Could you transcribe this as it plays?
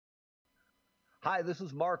Hi, this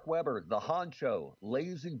is Mark Weber, the honcho,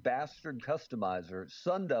 lazy bastard customizer,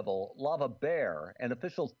 Sun Devil, Lava Bear, and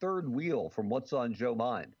official third wheel from What's on Joe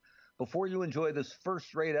Mind. Before you enjoy this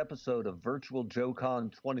first rate episode of Virtual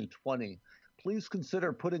JoeCon 2020, please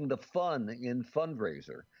consider putting the fun in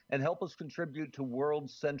fundraiser and help us contribute to World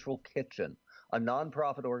Central Kitchen, a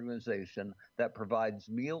nonprofit organization that provides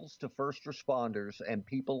meals to first responders and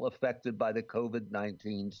people affected by the COVID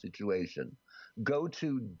 19 situation. Go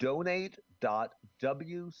to donate.wck.org/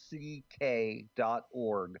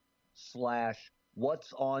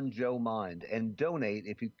 What's on Joe Mind and donate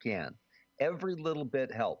if you can. Every little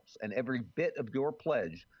bit helps, and every bit of your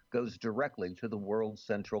pledge goes directly to the World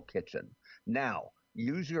Central Kitchen. Now,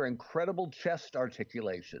 use your incredible chest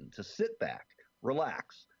articulation to sit back,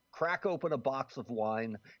 relax, crack open a box of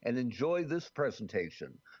wine, and enjoy this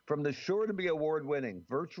presentation from the sure to be award winning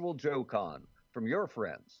Virtual JoeCon from your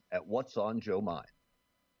friends at What's on Joe Mind.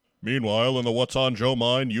 Meanwhile, in the What's on Joe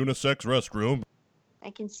Mind unisex restroom, I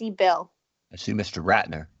can see Bill. I see Mr.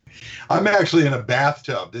 Ratner. I'm actually in a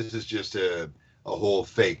bathtub. This is just a whole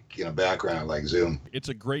fake, background like Zoom. it's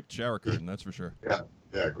a great shower curtain, that's for sure.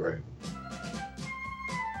 Yeah, great.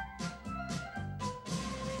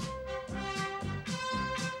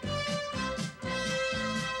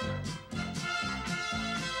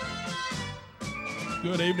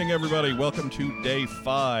 Good evening, everybody. Welcome to day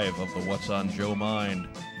 5 of the What's on Joe Mind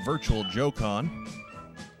Virtual JoeCon.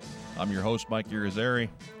 I'm your host, Mike Irizarry,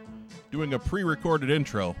 doing a pre-recorded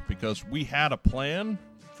intro because we had a plan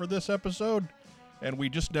for this episode, and we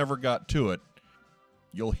just never got to it.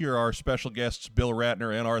 You'll hear our special guests, Bill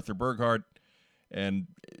Ratner and Arthur Burghardt, and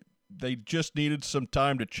they just needed some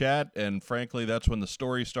time to chat, and frankly, that's when the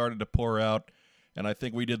story started to pour out, and I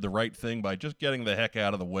think we did the right thing by just getting the heck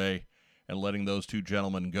out of the way and letting those two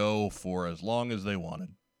gentlemen go for as long as they wanted.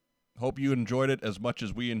 Hope you enjoyed it as much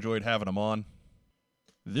as we enjoyed having them on.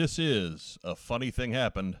 This is A Funny Thing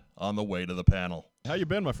Happened on the Way to the Panel. How you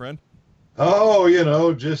been, my friend?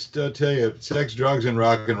 Oh, just tell you, sex, drugs, and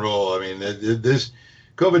rock and roll. I mean, this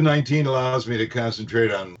COVID-19 allows me to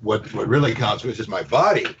concentrate on what really counts, which is my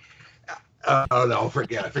body. Oh, no,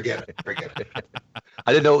 forget it.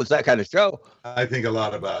 I didn't know it was that kind of show. I think a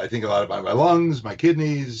lot about my lungs, my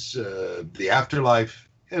kidneys, the afterlife.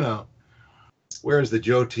 Where's the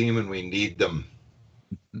Joe team when we need them?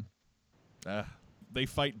 They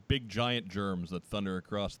fight big giant germs that thunder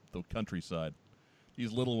across the countryside.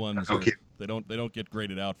 These little ones, Okay. they don't get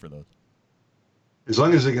graded out for those. As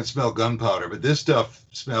long as they can smell gunpowder, but this stuff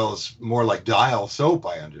smells more like Dial soap,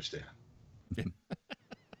 I understand.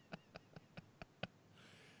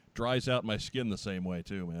 Dries out my skin the same way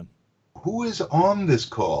too, man. Who is on this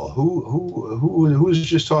call? Who is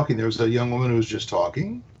just talking? There was a young woman who was just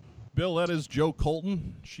talking. Bill, that is Joe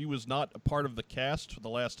Colton. She was not a part of the cast the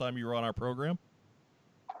last time you were on our program.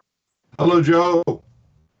 Hello, Joe.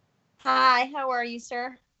 Hi, how are you,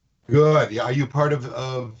 sir? Good. Yeah, are you part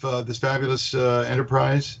of this fabulous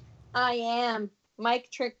enterprise? I am. Mike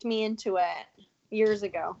tricked me into it years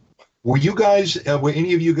ago. Were you guys? Were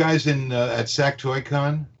any of you guys in at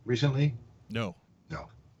SacToyCon recently? No. No.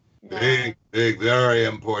 Big, very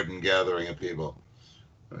important gathering of people.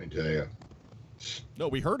 Let me tell you. No,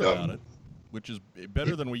 we heard about it, which is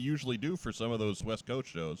better than we usually do for some of those West Coast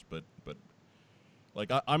shows. But like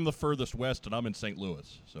I'm the furthest west, and I'm in St.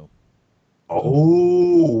 Louis. So.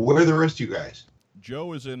 Oh, where are the rest of you guys?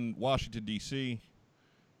 Joe is in Washington D.C.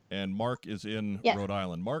 and Mark is in Rhode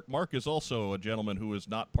Island. Mark is also a gentleman who is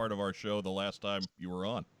not part of our show the last time you were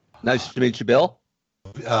on. Nice to meet you, Bill.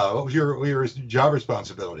 What was your job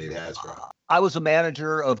responsibility at Hasbro? I was a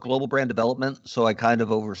manager of global brand development, so I kind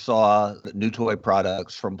of oversaw new toy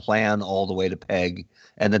products from plan all the way to peg,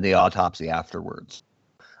 and then the autopsy afterwards.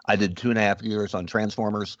 I did 2.5 years on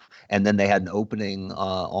Transformers, and then they had an opening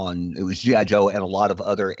it was G.I. Joe and a lot of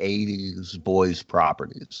other 80s boys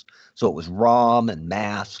properties. So it was ROM and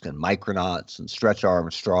Mask and Micronauts and Stretch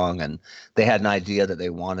Armstrong, and they had an idea that they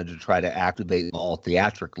wanted to try to activate them all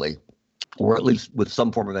theatrically, or at least with some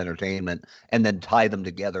form of entertainment, and then tie them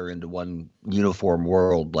together into one uniform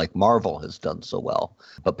world like Marvel has done so well.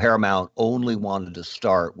 But Paramount only wanted to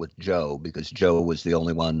start with Joe because Joe was the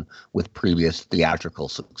only one with previous theatrical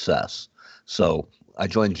success. So I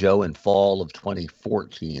joined Joe in fall of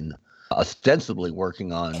 2014, ostensibly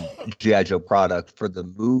working on G.I. Joe product for the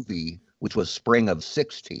movie, which was spring of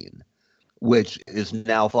 16, which is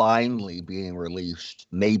now finally being released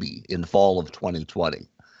maybe in fall of 2020.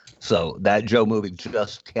 So that Joe movie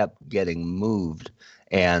just kept getting moved,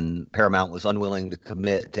 and Paramount was unwilling to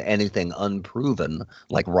commit to anything unproven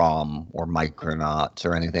like ROM or Micronauts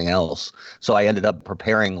or anything else. So I ended up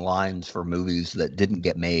preparing lines for movies that didn't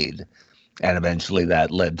get made. And eventually that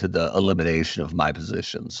led to the elimination of my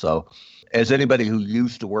position. So as anybody who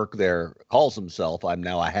used to work there calls himself, I'm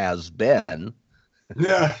now a has-been.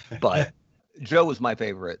 Yeah. But Joe was my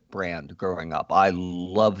favorite brand growing up. I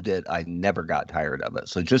loved it. I never got tired of it.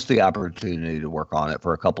 So just the opportunity to work on it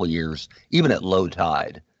for a couple of years, even at low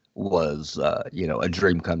tide, was, a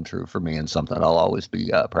dream come true for me and something I'll always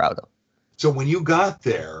be proud of. So when you got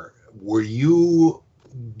there, were you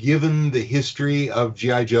given the history of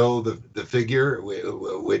G.I. Joe, the figure,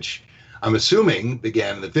 which I'm assuming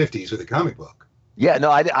began in the 50s with a comic book? Yeah,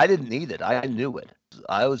 no, I didn't need it. I knew it.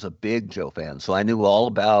 I was a big Joe fan, so I knew all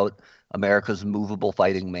about America's movable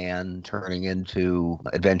fighting man turning into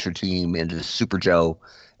Adventure Team, into Super Joe,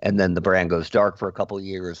 and then the brand goes dark for a couple of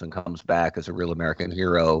years and comes back as a real American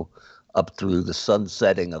hero up through the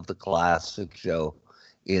sunsetting of the classic Joe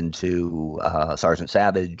into Sergeant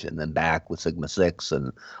Savage, and then back with Sigma 6.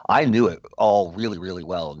 And I knew it all really, really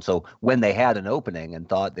well. And so when they had an opening and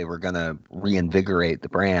thought they were going to reinvigorate the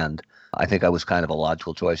brand, I think I was kind of a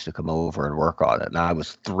logical choice to come over and work on it. And I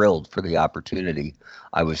was thrilled for the opportunity.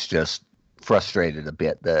 I was just frustrated a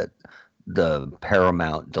bit that the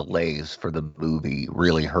Paramount delays for the movie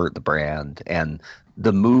really hurt the brand. And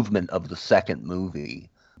the movement of the second movie,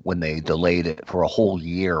 when they delayed it for a whole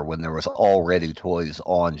year when there was already toys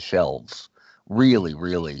on shelves, really,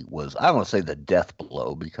 really was, I don't want to say the death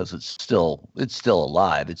blow, because it's still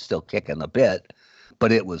alive. It's still kicking a bit.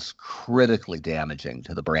 But it was critically damaging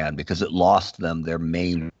to the brand because it lost them their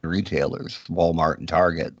main retailers. Walmart and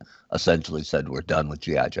Target essentially said, we're done with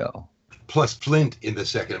G.I. Joe. Plus, Flint in the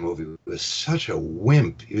second movie was such a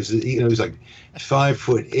wimp. He was like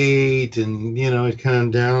 5'8", and it kind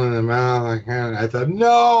of down in the mouth. I thought,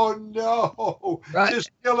 no, right.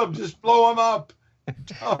 Just kill him, just blow him up.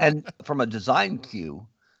 And from a design cue,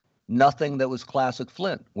 nothing that was classic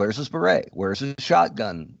Flint. Where's his beret? Where's his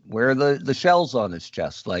shotgun? Where are the shells on his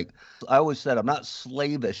chest? Like I always said, I'm not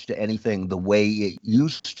slavish to anything the way it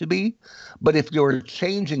used to be, but if you're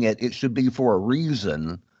changing it, it should be for a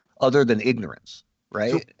reason other than ignorance,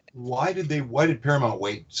 right? So why did Paramount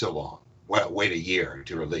wait so long? Wait a year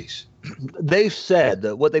to release? They said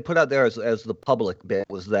that what they put out there as the public bit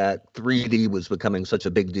was that 3D was becoming such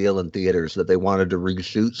a big deal in theaters that they wanted to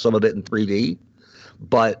reshoot some of it in 3D.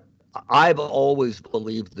 But I've always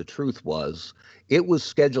believed the truth was it was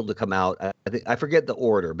scheduled to come out. I forget the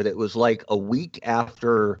order, but it was like a week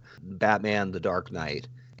after Batman: The Dark Knight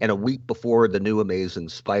and a week before the new Amazing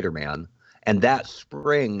Spider-Man. And that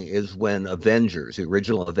spring is when Avengers, the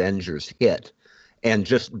original Avengers, hit and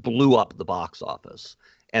just blew up the box office.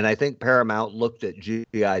 And I think Paramount looked at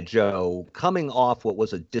G.I. Joe coming off what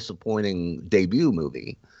was a disappointing debut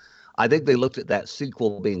movie. I think they looked at that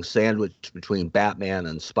sequel being sandwiched between Batman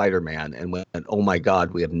and Spider-Man and went, oh my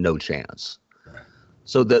God, we have no chance. Right.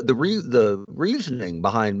 So the reasoning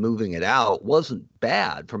behind moving it out wasn't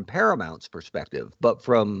bad from Paramount's perspective, but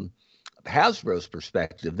from Hasbro's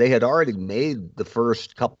perspective, they had already made the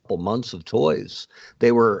first couple months of toys.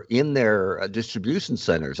 They were in their distribution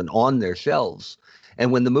centers and on their shelves.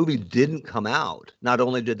 And when the movie didn't come out, not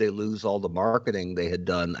only did they lose all the marketing they had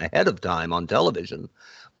done ahead of time on television,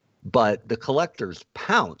 but the collectors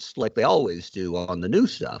pounced like they always do on the new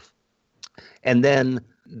stuff. And then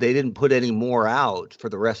they didn't put any more out for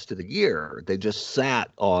the rest of the year. They just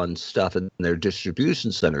sat on stuff in their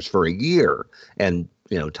distribution centers for a year. And,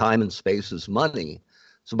 time and space is money.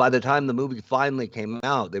 So by the time the movie finally came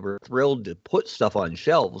out, they were thrilled to put stuff on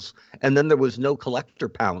shelves. And then there was no collector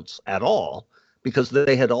pounce at all because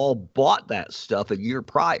they had all bought that stuff a year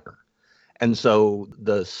prior. And so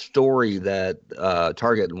the story that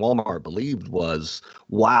Target and Walmart believed was,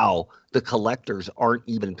 wow, the collectors aren't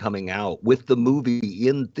even coming out with the movie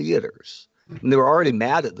in theaters. And they were already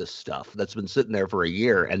mad at this stuff that's been sitting there for a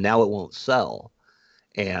year, and now it won't sell.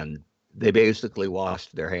 And they basically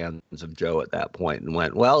washed their hands of Joe at that point and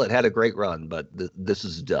went, well, it had a great run, but this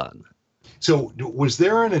is done. So was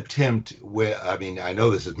there an attempt where, I know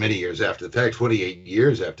this is many years after the fact, 28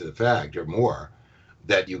 years after the fact or more,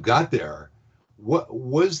 that you got there. What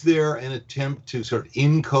was there an attempt to sort of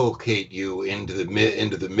inculcate you into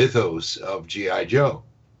the mythos of G.I. Joe?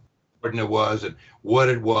 What it was and what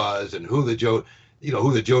it was and who the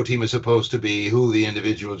Joe team is supposed to be, who the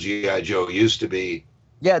individual G.I. Joe used to be.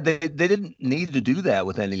 Yeah, they didn't need to do that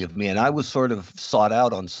with any of me. And I was sort of sought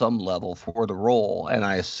out on some level for the role. And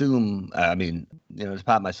I assume, to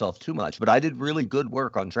pat myself too much, but I did really good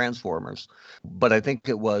work on Transformers. But I think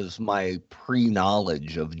it was my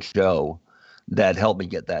pre-knowledge of Joe that helped me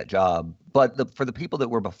get that job. But for the people that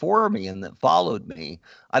were before me and that followed me,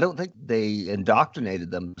 I don't think they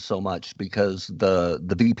indoctrinated them so much because the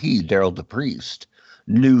VP, Daryl DePriest,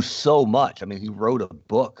 knew so much. I mean, he wrote a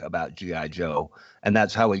book about G.I. Joe, and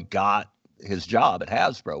that's how he got his job at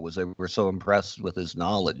Hasbro, was they were so impressed with his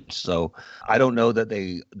knowledge. So I don't know that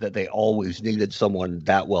they always needed someone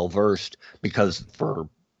that well versed, because for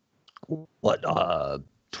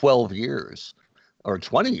 12 years or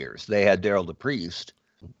 20 years they had Daryl DePriest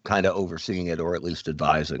kind of overseeing it, or at least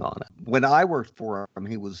advising on it. When I worked for him,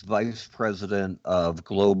 he was vice president of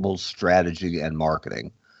global strategy and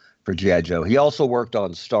marketing for G.I. Joe. He also worked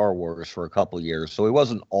on Star Wars for a couple of years, so he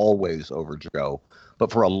wasn't always over Joe.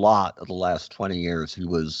 But for a lot of the last 20 years, he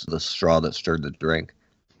was the straw that stirred the drink.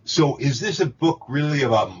 So is this a book really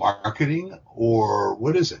about marketing, or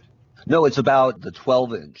what is it? No, it's about the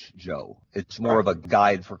 12-inch Joe. It's more of a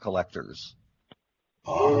guide for collectors.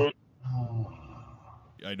 Oh.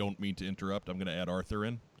 I don't mean to interrupt. I'm going to add Arthur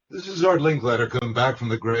in. This is Art Linkletter come back from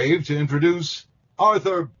the grave to introduce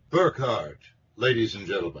Arthur Burkhardt, ladies and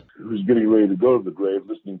gentlemen. Who's getting ready to go to the grave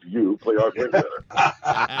listening to you play Art Linkletter.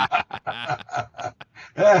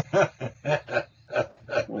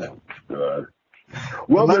 Oh, God.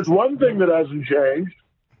 Well, there's one thing that hasn't changed.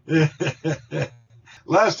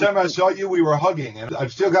 Last time I saw you, we were hugging, and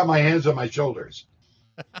I've still got my hands on my shoulders.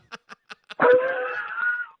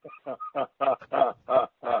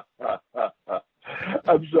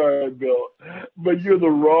 I'm sorry, Bill, but you're the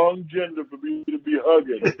wrong gender for me to be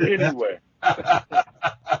hugging. Anyway.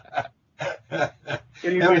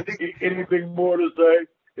 Anything more to say?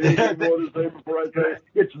 Anything more to say before I say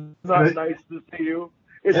it's not nice to see you?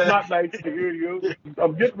 It's not nice to hear you.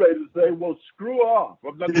 I'm getting ready to say, well, screw off.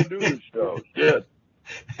 I'm not going to do this show. Shit.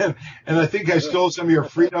 And I think I stole some of your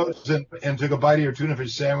Fritos and took a bite of your tuna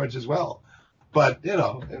fish sandwich as well. But, you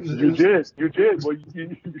know. You did. Well,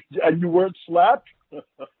 and you weren't slapped?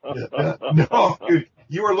 No,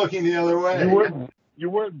 you were looking the other way. You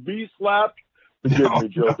weren't bee-slapped? Forgive me,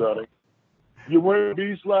 Joe Dunning. You weren't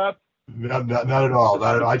bee-slapped? Not at all.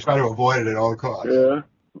 I try to avoid it at all costs. Yeah.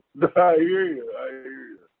 I hear you.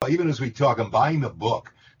 Even as we talk, I'm buying the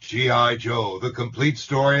book, G.I. Joe, the complete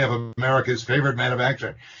story of America's favorite man of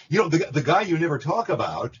action. You know, the guy you never talk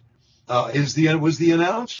about was the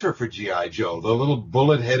announcer for G.I. Joe, the little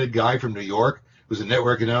bullet-headed guy from New York who was a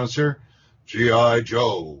network announcer. G.I.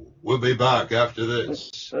 Joe, we'll be back after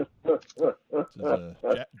this.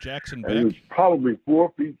 Jackson Beck. He was probably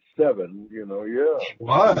 4'7", you know, yeah. He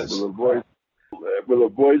was. With a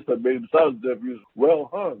voice that made him sound as if he was well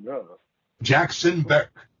hung, huh? Jackson Beck.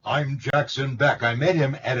 I'm Jackson Beck. I met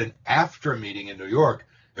him at an after meeting in New York.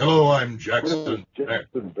 Hello, I'm Jackson Beck.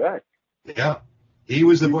 Jackson Beck. Yeah. He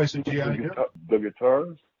was the voice of G.I. Joe. The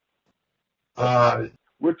guitarist?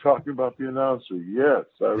 We're talking about the announcer. Yes,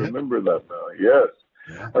 I remember that now. Yes.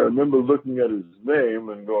 Yeah. I remember looking at his name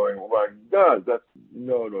and going, oh, my God,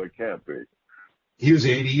 no, it can't be. He was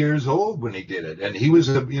 80 years old when he did it. And he was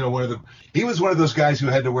one of those guys who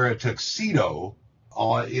had to wear a tuxedo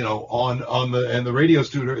on the radio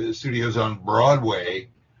studios on Broadway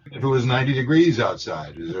if it was 90 degrees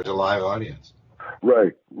outside. There's a live audience.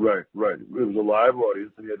 Right. It was a live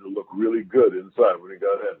audience, and he had to look really good inside when he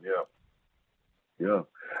got in. Yeah.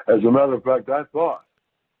 As a matter of fact, I thought,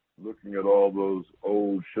 looking at all those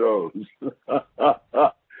old shows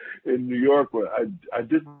in New York, when I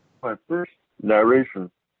did my first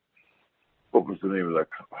narration. What was the name of that?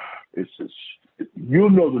 You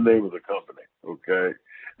know the name of the company, okay?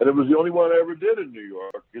 And it was the only one I ever did in New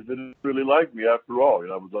York because they didn't really like me after all. You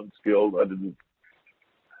know, I was unskilled. I didn't.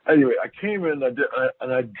 Anyway, I came in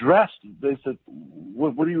and I dressed. They said,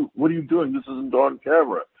 "What are you doing? This isn't on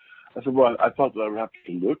camera." I said, "Well, I thought that I would have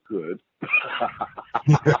to look good."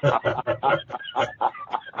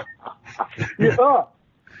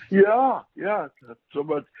 Yeah. So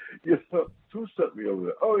much. Who sent me over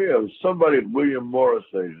there? Oh yeah, it was somebody at William Morris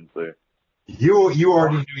Agency. You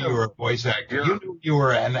already knew you were a voice actor. Yeah. You knew you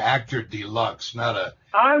were an actor deluxe, not a.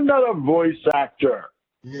 I'm not a voice actor.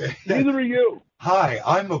 Yeah. Neither are you. Hi,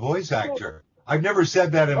 I'm a voice actor. I've never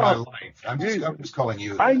said that in my life. I'm just calling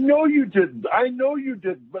you that. I know you didn't.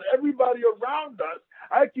 But everybody around us,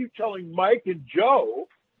 I keep telling Mike and Joe,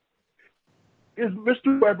 is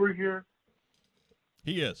Mr. Weber here?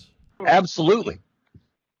 He is. Absolutely.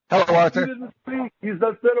 Hello, Arthur. He didn't speak. He's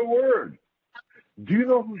not said a word. Do you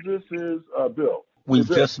know who this is, Bill? We've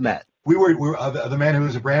just met. We were the man who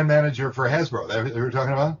was a brand manager for Hasbro. That we were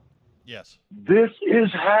talking about? Yes. This is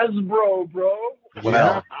Hasbro, bro.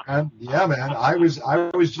 Well, yeah, man. I was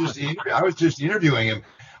just interviewing him.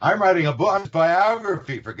 I'm writing a book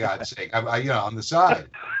biography, for God's sake. On the side.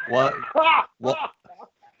 What?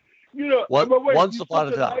 Once upon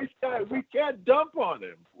a time. Nice guy. We can't dump on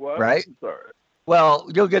him. What? Right? Sorry. Well,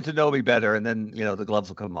 you'll get to know me better, and then the gloves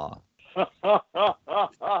will come off. Well,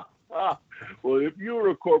 if you were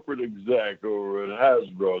a corporate exec over at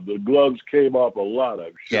Hasbro, the gloves came up a lot,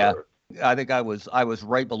 I'm sure. Yeah. I think I was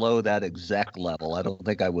right below that exec level. I don't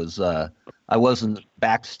think I wasn't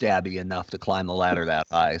backstabby enough to climb the ladder that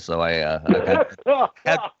high. So I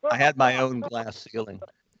had my own glass ceiling.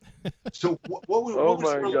 So what Oh was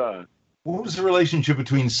my God. what was the relationship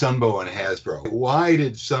between Sunbow and Hasbro? Why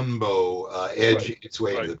did Sunbow edge its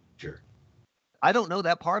way into the picture? I don't know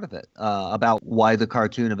that part of it, about why the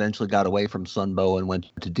cartoon eventually got away from Sunbow and went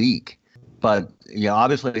to Deke. But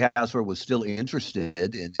obviously Hasbro was still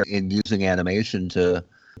interested in using animation to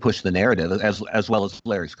push the narrative, as well as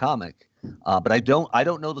Larry's comic. But I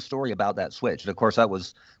don't know the story about that switch. And of course, that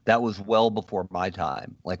was well before my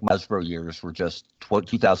time. Like my Hasbro years were just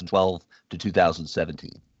 2012 to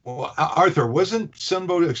 2017. Well, Arthur, wasn't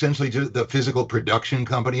Sunbow essentially just the physical production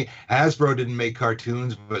company? Hasbro didn't make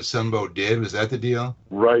cartoons, but Sunbow did. Was that the deal?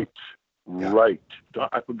 Right. Yeah. Right.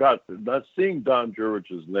 I forgot. Not seeing Don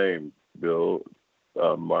Jurwich's name, Bill,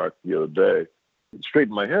 Mark, the other day, it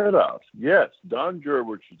straightened my head out. Yes, Don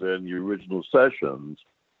Jurwich was in the original sessions.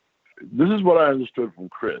 This is what I understood from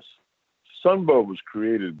Chris. Sunbow was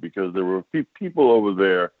created because there were people over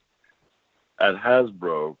there at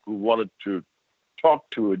Hasbro who wanted to talk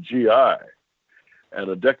to a GI and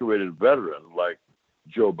a decorated veteran like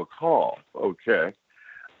Joe Bacall, okay?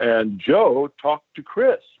 And Joe talked to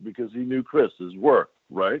Chris because he knew Chris's work,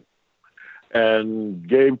 right? And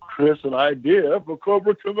gave Chris an idea for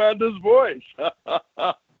Cobra Commander's voice.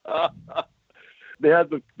 They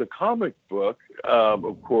had the comic book,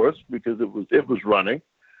 of course, because it was running,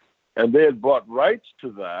 and they had bought rights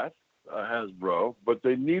to that, Hasbro, but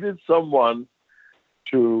they needed someone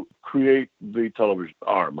to create the television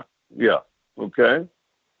arm. Yeah, okay.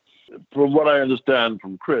 From what I understand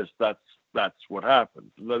from Chris, that's what happened.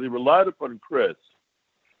 Now, they relied upon Chris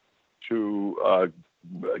to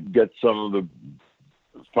get some of the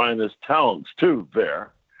finest talents too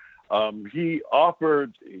there. He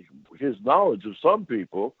offered his knowledge of some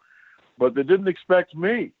people, but they didn't expect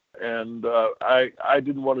me. And I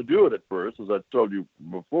didn't want to do it at first, as I told you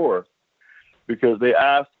before, because they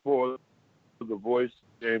asked for the voice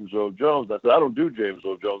of James Earl Jones. I said, I don't do James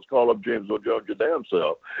Earl Jones. Call up James Earl Jones your damn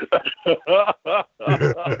self.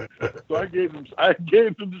 So I gave them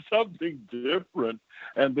something different,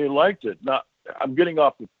 and they liked it. Now, I'm getting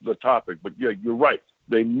off the topic, but yeah, you're right.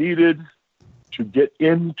 They needed to get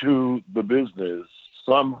into the business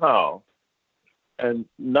somehow and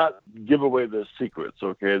not give away their secrets,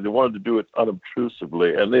 okay? They wanted to do it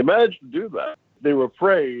unobtrusively, and they managed to do that. They were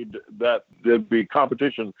afraid that there'd be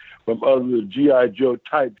competition from other G.I. Joe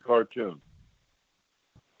type cartoons.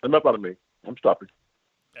 Enough out of me. I'm stopping.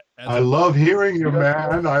 I love hearing you,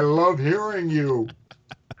 man. I love hearing you.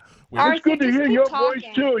 Arthur, It's good to just hear keep your talking.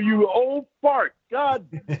 voice, too, you old fart. God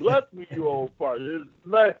bless me, you old fart. It's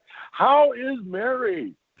like, how is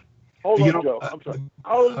Mary? Hold on, Joe. I'm sorry.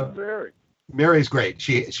 How is Mary? Mary's great.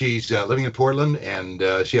 She's living in Portland, and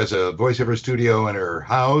she has a voiceover studio in her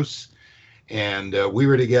house. And we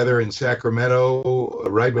were together in Sacramento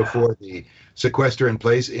right before the sequester in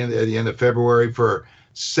place at the end of February for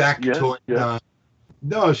Sacktoy. Yes.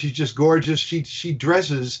 No, she's just gorgeous. She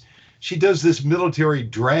dresses. She does this military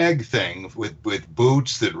drag thing with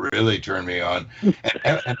boots that really turn me on,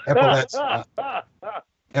 and epaulets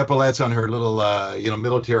on her little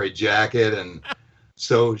military jacket, and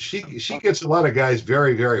so she gets a lot of guys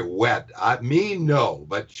very, very wet. Me, no,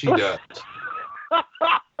 but she does.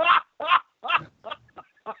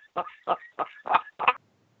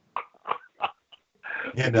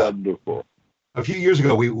 And Wonderful. a few years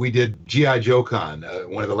ago, we did G.I. Joe Con,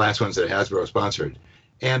 one of the last ones that Hasbro sponsored.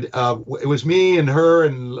 And it was me and her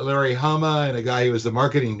and Larry Hama and a guy who was the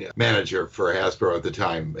marketing manager for Hasbro at the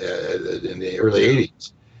time in the early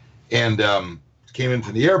 80s. And came in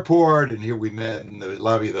from the airport, and here we met in the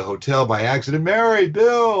lobby of the hotel by accident. Mary,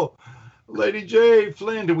 Bill, Lady J,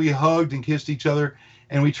 Flint, and we hugged and kissed each other.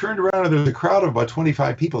 And we turned around, and there was a crowd of about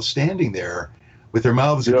 25 people standing there with their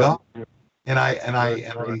mouths agape. And I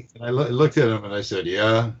looked at him and I said,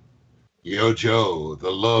 "Yeah, yo, Joe, the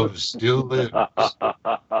love still lives.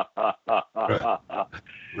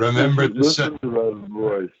 Remember the Listen to that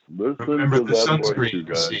voice. remember Listen the to that voice, you sunscreen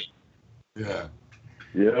guys. scene." Yeah.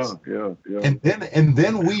 Yeah. And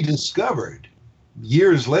then we discovered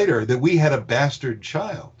years later that we had a bastard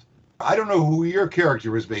child. I don't know who your character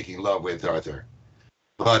was making love with, Arthur,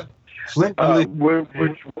 but Flint.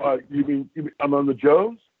 Which you mean? I'm on the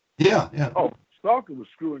Joes? Yeah. Oh, Stalker was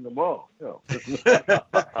screwing them all.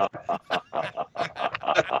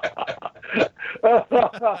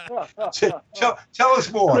 Tell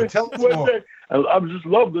us more. Tell us more. I just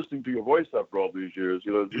love listening to your voice after all these years.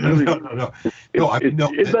 You know, it's really, No.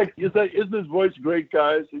 Isn't his voice great,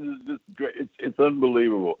 guys? It's just great. It's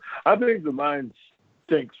unbelievable. I think the mind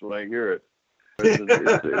stinks when I hear it.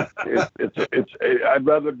 I'd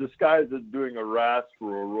rather disguise it doing a rasp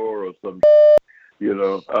or a roar or some, you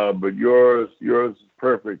know. But yours is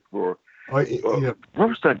perfect for. What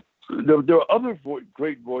was that? There are other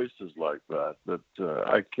great voices like that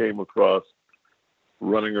I came across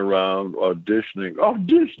running around auditioning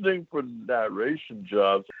for narration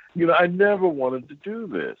jobs. You know, I never wanted to do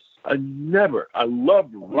this. I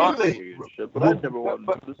loved rocking and shit, but I never wanted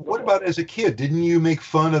to do this. What about as a kid? Didn't you make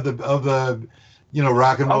fun of the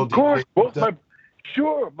rock and roll? Of course,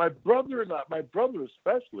 my brother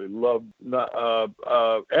especially loved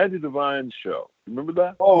Andy Devine's show. Remember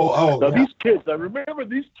that? Oh. Now these kids, I remember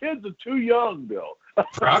these kids are too young, Bill.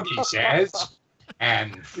 Froggy says,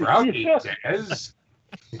 and Froggy says.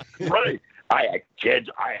 Right. Kids.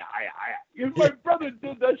 My brother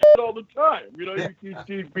did that shit all the time. You know,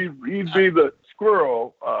 he'd be the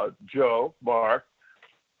squirrel, Joe Mark,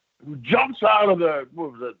 who jumps out of the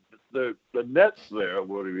nets there.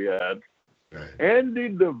 What he had. Right. Andy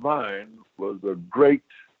Devine was a great.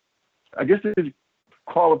 I guess they'd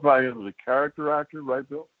qualify him as a character actor, right,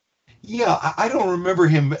 Bill? Yeah, I don't remember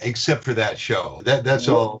him except for that show. That's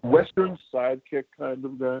all. Western sidekick kind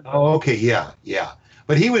of guy. Oh, okay, yeah.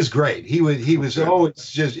 But he was great. He was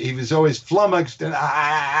always flummoxed and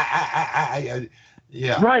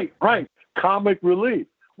yeah. Right. Comic relief.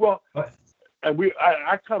 Well, and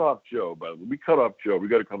I cut off Joe, by the way. We cut off Joe. We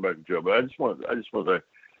got to come back to Joe. But I just want to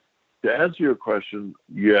to answer your question.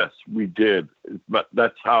 Yes, we did. But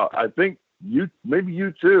that's how I think maybe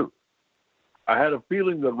you too. I had a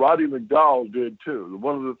feeling that Roddy McDowall did too.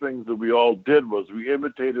 One of the things that we all did was we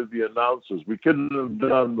imitated the announcers. We couldn't have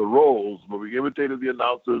done the roles, but we imitated the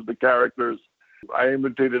announcers, the characters. I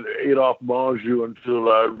imitated Adolphe Menjou until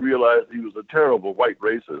I realized he was a terrible white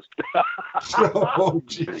racist. Oh,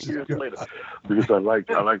 Jesus. Years later, because I like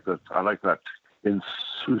that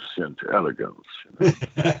insouciant elegance. You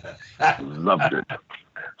know? Loved it.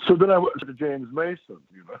 So then I went to James Mason.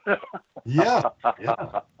 You know? Yeah.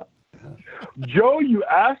 Joe, you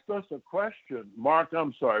asked us a question. Mark,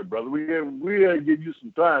 I'm sorry, brother. We had to give you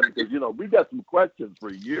some time because, you know, we got some questions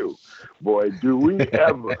for you. Boy, do we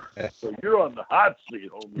ever. So you're on the hot seat,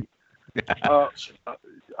 homie.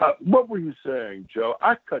 What were you saying, Joe?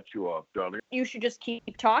 I cut you off, darling. You should just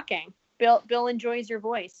keep talking. Bill enjoys your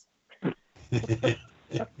voice.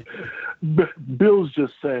 Bill's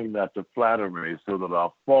just saying that to flatter me so that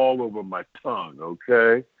I'll fall over my tongue,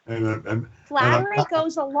 okay? Flattery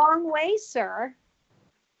goes a long way, sir.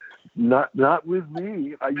 Not with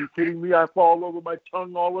me. Are you kidding me? I fall over my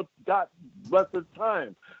tongue all the blessed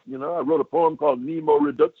time. You know, I wrote a poem called Nemo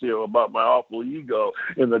Reductio about my awful ego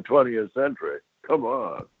in the 20th century. Come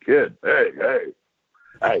on, kid. Hey,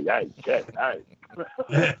 kid. Hey.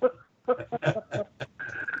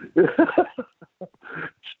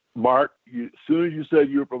 Mark, as soon as you said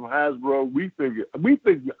you were from Hasbro, we figured.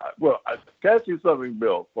 Well, I can ask you something,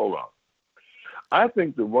 Bill. Hold on. I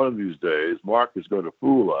think that one of these days, Mark is going to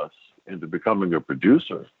fool us into becoming a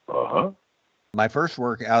producer. My first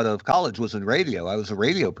work out of college was in radio. I was a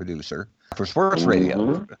radio producer for sports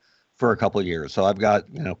radio for a couple of years. So I've got,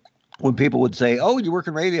 you know, when people would say, "Oh, you work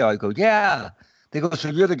in radio," I go, "Yeah." They go, "So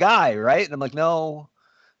you're the guy, right?" And I'm like, "No."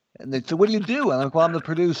 And they say, "What do you do?" I'm like, "Well, I'm the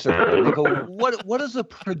producer." And they go, What does a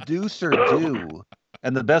producer do?"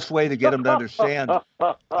 And the best way to get them to understand,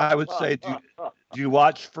 I would say, do you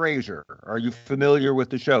watch Frasier? Are you familiar with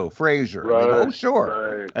the show Frasier? Right, they go, "Oh,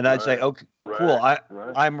 sure." And I'd say, "Okay, cool.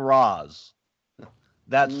 I'm Roz.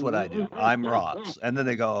 That's what I do. I'm Roz." And then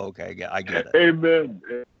they go, "Okay, yeah, I get it." Amen.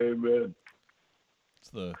 It's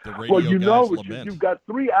the radio well, you guys know, lament. you've got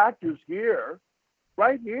 3 actors here,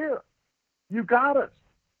 right here. You got us.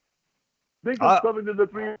 Think of something that the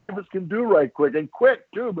 3 of us can do right quick, and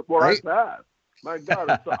quick too, before I pass. My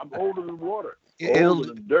God, I'm older than water, older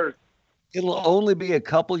than dirt. It'll only be a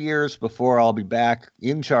couple years before I'll be back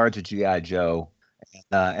in charge of G.I. Joe,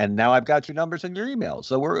 and now I've got your numbers and your emails,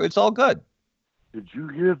 so it's all good. Did you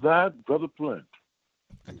hear that, Brother Flint?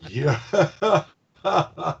 Yeah.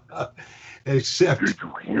 Except did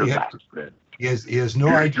you hear that, Flint? He has no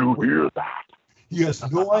idea. Did you hear that? He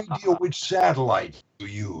has no idea which satellite to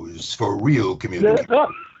use for real communication.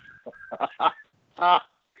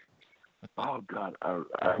 Oh, God.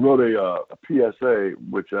 I wrote a PSA,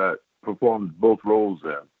 which I performed both roles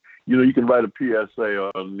in. You know, you can write a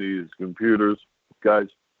PSA on these computers, guys,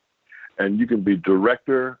 and you can be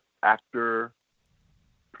director, actor,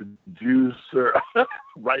 producer,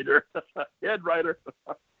 writer, head writer.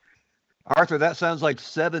 Arthur, that sounds like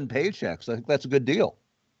 7 paychecks. I think that's a good deal.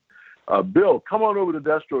 Bill, come on over to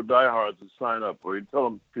Destro Diehards and sign up, or you tell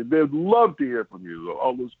them they'd love to hear from you,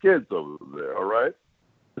 all those kids over there. All right,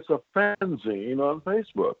 it's a fanzine on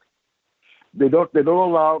Facebook. They don't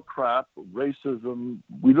allow crap, racism.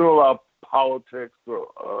 We don't allow politics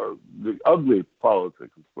or the ugly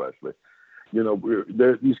politics, especially. You know,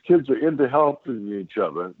 these kids are into helping each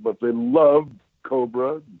other, but they love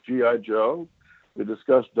Cobra, G.I. Joe. They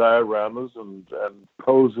discuss dioramas and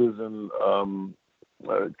poses and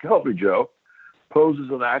help me, Joe. Poses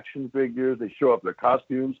and action figures. They show off their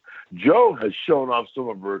costumes. Joe has shown off some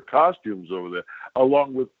of her costumes over there,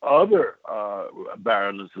 along with other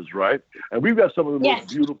baronesses, right? And we've got some of the most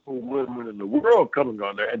beautiful women in the world coming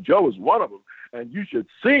on there, and Joe is one of them. And you should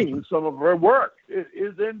see some of her work.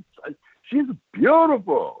 She's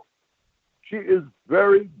beautiful. She is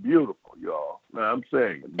very beautiful, y'all. Now, I'm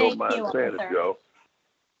saying it. Don't mind saying it, Joe.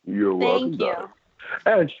 You're welcome. Thank you.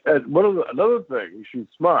 And another thing, she's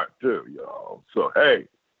smart too, y'all. So hey,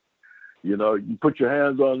 you know, you put your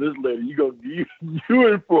hands on this lady, you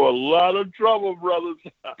in for a lot of trouble, brothers.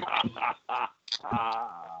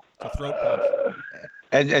 A throat punch.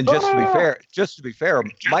 And just to be fair,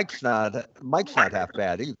 Mike's not half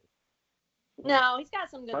bad either. No, he's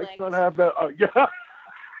got some good Mike's legs. not half bad. Yeah.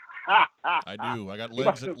 I do. I got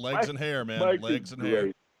legs and hair, man. Mike legs is and hair.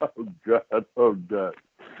 great. Oh God. Oh God.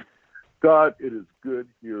 God, it is good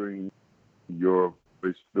hearing your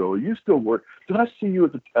voice, Bill. You still work? Did I see you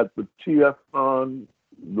at the TF on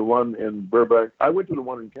the one in Burbank? I went to the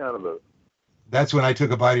one in Canada. That's when I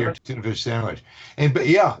took a bite of your tuna fish sandwich. But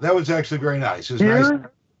yeah, that was actually very nice. It was Here? nice.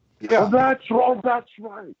 Yeah. Oh, that's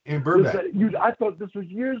right. In Burbank. I thought this was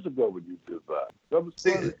years ago when you did that. That was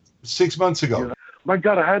funny. 6 months ago. You know, my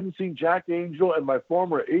God, I hadn't seen Jack Angel and my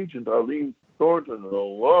former agent Arlene Thornton in a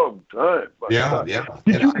long time. Yeah.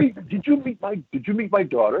 Did you meet my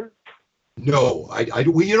daughter? No,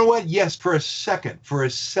 well, you know what? Yes, for a second,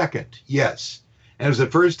 yes. And it was the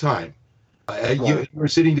first time. You were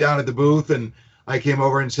sitting down at the booth, and I came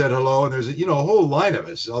over and said hello. And there's a whole line of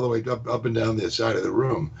us all the way up and down this side of the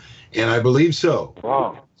room. And I believe so.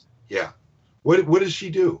 Wow. Yeah. What does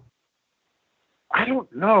she do? I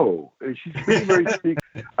don't know. She's being very sneaky.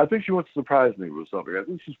 I think she wants to surprise me with something. I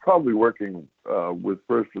think she's probably working with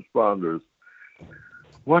first responders.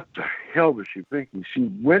 What the hell was she thinking?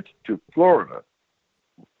 She went to Florida.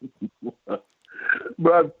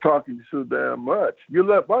 But I'm talking so damn much.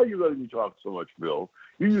 Why are you letting me talk so much, Bill?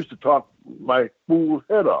 You used to talk my fool's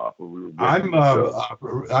head off when we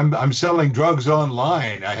were. I'm selling drugs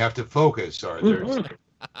online. I have to focus, Arthur.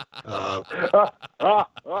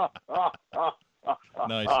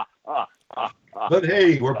 Nice. But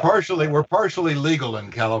hey, we're partially legal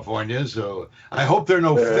in California, so I hope there are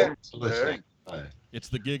no feds listening. It's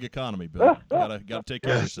the gig economy, Bill. Gotta take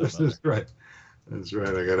care of yourself. That's right. That's right.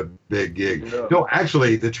 I got a big gig. Yeah. No,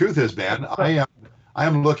 actually, the truth is, man, I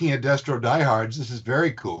am looking at Destro Diehards. This is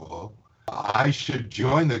very cool. I should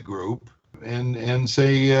join the group and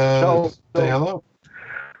say hello.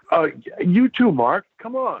 You too, Mark.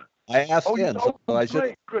 Come on. I asked him, so I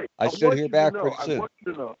should hear back pretty soon. I want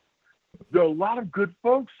you to know, there are a lot of good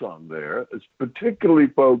folks on there, it's particularly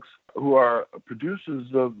folks who are producers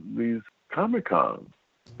of these Comic-Cons.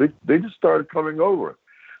 They just started coming over.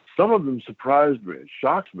 Some of them surprised me. It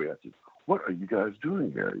shocked me. I said, what are you guys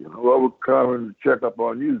doing here? You know, well, we're coming to check up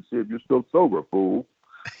on you to see if you're still sober, fool.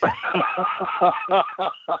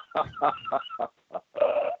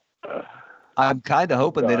 I'm kind of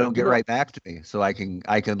hoping they don't get right back to me, so I can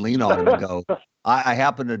lean on them and go. I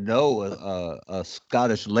happen to know a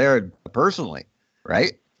Scottish laird personally,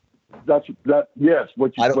 right? Yes.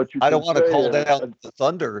 I don't want to call down the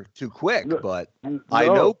thunder too quick, but I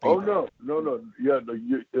know people. No. Yeah,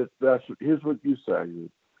 here's what you say.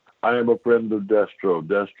 I am a friend of Destro.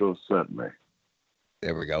 Destro sent me.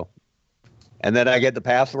 There we go. And then I get the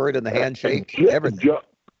password and the handshake, everything.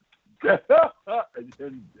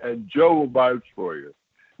 And Joe will vouch for you.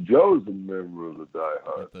 Joe's a member of the Die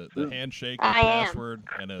Hard. The handshake, the password,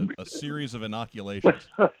 and a series of inoculations.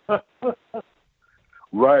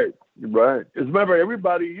 Right. As a matter,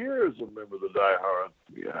 everybody here is a member of the Die Hard.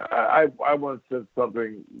 Yeah, I once said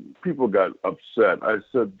something. People got upset. I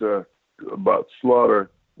said about Slaughter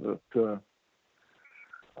that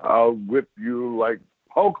I'll whip you like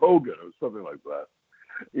Hulk Hogan or something like that.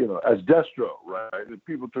 You know, as Destro, right? And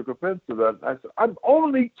people took offense to that. I said, I'm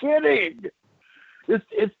only kidding.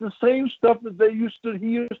 It's the same stuff that he used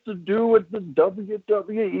to do at the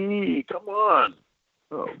WWE. Come on.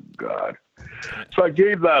 Oh God! So I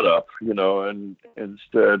gave that up, and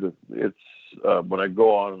instead, it's when I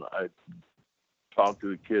go on, I talk to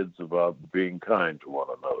the kids about being kind to one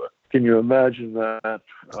another. Can you imagine that,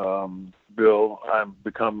 Bill? I've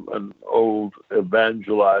become an old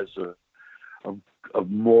evangelizer of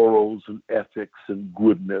morals and ethics and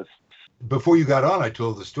goodness. Before you got on, I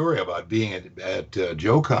told the story about being at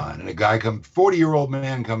JoeCon, and a guy 40-year-old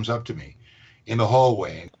man comes up to me in the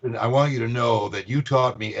hallway. And I want you to know that you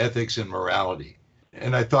taught me ethics and morality.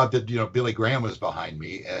 And I thought that, Billy Graham was behind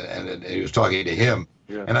me and he was talking to him.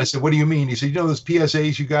 Yeah. And I said, what do you mean? He said, those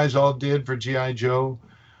PSAs you guys all did for G.I. Joe?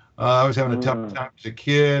 I was having a tough time as a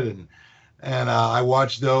kid. And I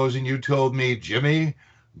watched those, and you told me, Jimmy,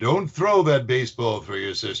 don't throw that baseball through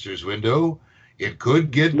your sister's window. It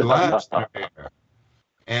could get glass there.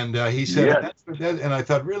 And he said, yes. And I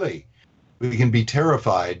thought, really, we can be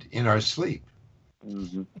terrified in our sleep.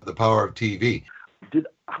 Mm-hmm. The power of TV.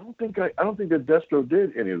 I don't think that Destro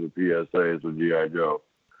did any of the PSAs with G.I. Joe.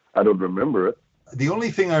 I don't remember it. The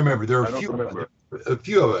only thing I remember, there are a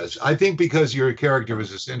few of us. I think because your character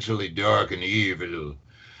was essentially dark and evil.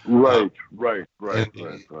 Right.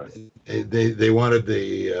 They wanted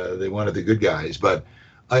the good guys, but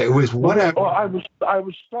it was one. I was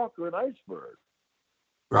Stalker and Iceberg.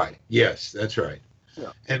 Right. Yes, that's right.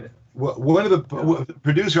 Yeah. And one of the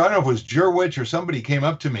producer, I don't know if it was Jerwich or somebody, came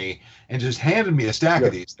up to me and just handed me a stack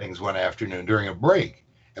of these things one afternoon during a break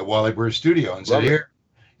at Wally Burr Studio and said, "Here,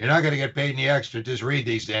 you're not going to get paid any extra. Just read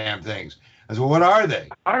these damn things." I said, "Well, what are they?"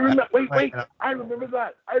 I remember. Wait. I remember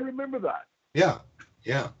that. Yeah.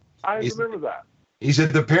 I remember that. He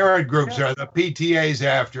said the parent groups are the PTAs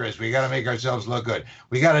after us. We got to make ourselves look good.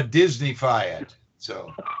 We got to Disney-fy it.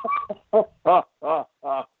 So. Yes.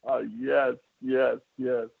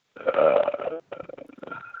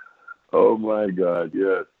 Oh my God,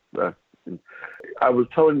 yes. I was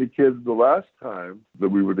telling the kids the last time that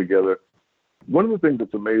we were together, one of the things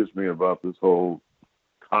that's amazed me about this whole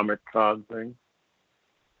Comic Con thing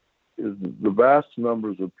is the vast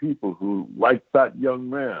numbers of people who, like that young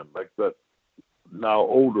man, like that now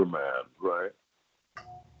older man, right,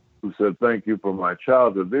 who said, "Thank you for my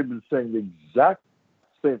childhood." They've been saying the exact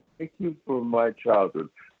same, "Thank you for my childhood.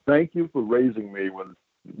 Thank you for raising me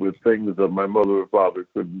with things that my mother or father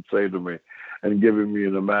couldn't say to me, and giving me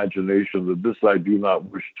an imagination that this I do not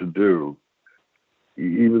wish to do."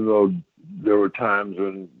 Even though there were times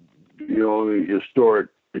when the only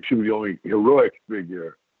heroic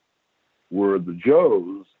figure were the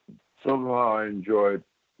Joes, somehow I enjoyed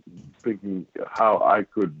thinking how I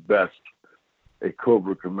could best a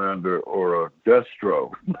Cobra Commander or a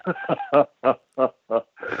Destro.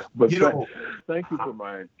 But thank you for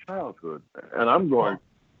my childhood. And I'm going,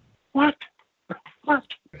 what?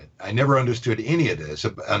 I never understood any of this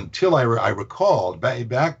until I recalled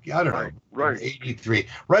back I don't know, right. 83,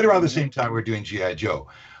 right around the same time we were doing G.I. Joe.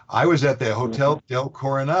 I was at the Hotel Del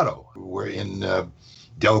Coronado. We're in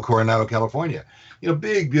Del Coronado, California.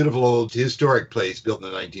 Big, beautiful old historic place built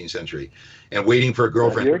in the 19th century, and waiting for a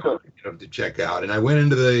girlfriend to check out. And I went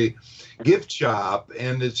into the gift shop,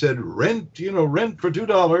 and it said rent for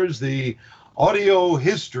 $2 the audio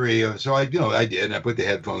history of. So I did, and I put the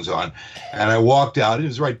headphones on, and I walked out. It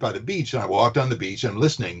was right by the beach, and I walked on the beach and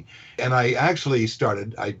listening, and I actually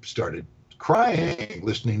started crying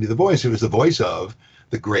listening to the voice. It was the voice of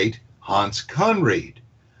the great Hans Conried.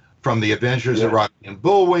 From The Adventures of Rocky and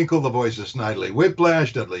Bullwinkle, the voice of Snidely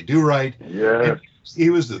Whiplash, Dudley Do-Right. Yeah.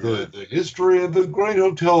 He was the history of the great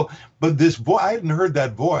hotel. But this voice, I hadn't heard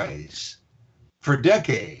that voice for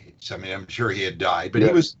decades. I mean, I'm sure he had died, but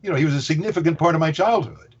he was a significant part of my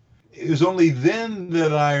childhood. It was only then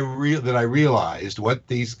that I realized what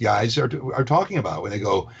these guys are talking about when they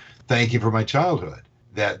go, "Thank you for my childhood."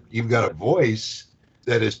 That you've got a voice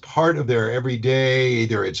that is part of their everyday.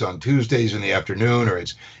 Either it's on Tuesdays in the afternoon or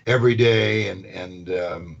it's every day. And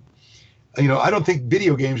I don't think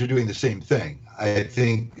video games are doing the same thing. I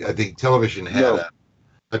think television had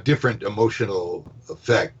a different emotional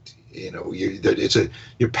effect.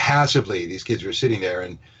 You're passively, these kids are sitting there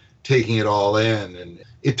and taking it all in. And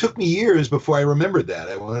it took me years before I remembered that.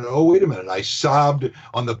 I went, oh, wait a minute. I sobbed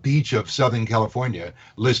on the beach of Southern California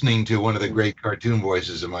listening to one of the great cartoon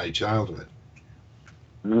voices of my childhood.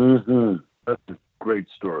 Mm-hmm. That's a great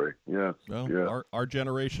story. Yes. Well, our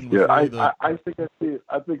generation was I think I see it.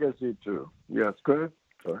 I think I see it too. Yes, go ahead.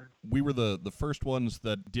 Sorry. We were the first ones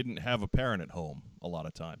that didn't have a parent at home a lot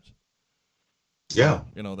of times. Yeah.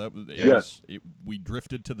 We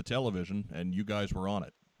drifted to the television and you guys were on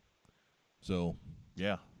it. So,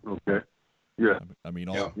 yeah. Okay. Yeah. I mean,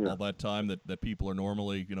 Yeah. all that time that people are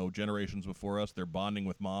normally, generations before us, they're bonding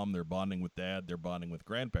with mom, they're bonding with dad, they're bonding with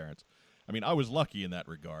grandparents. I mean, I was lucky in that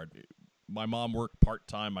regard. My mom worked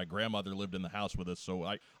part-time. My grandmother lived in the house with us, so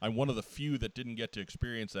I'm one of the few that didn't get to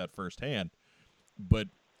experience that firsthand. But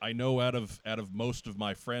I know out of most of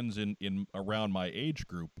my friends in around my age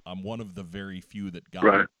group, I'm one of the very few that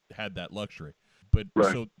had that luxury. But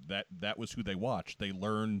so that was who they watched. They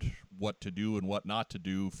learned what to do and what not to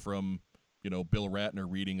do from, Bill Ratner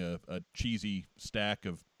reading a cheesy stack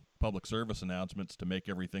of public service announcements to make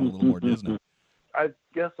everything a little more Disney. I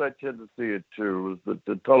guess I tend to see it too, was that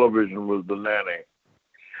the television was the nanny.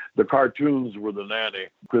 The cartoons were the nanny.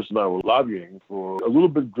 Chris and I were lobbying for a little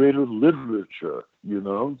bit greater literature,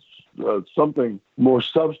 something more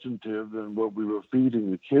substantive than what we were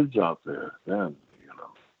feeding the kids out there then,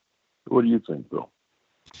 What do you think, Bill?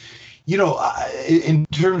 In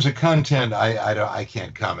terms of content, I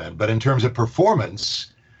can't comment. But in terms of performance,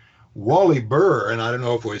 Wally Burr, and I don't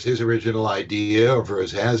know if it was his original idea or if it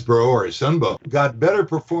was Hasbro or his Sunbow, got better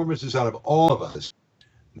performances out of all of us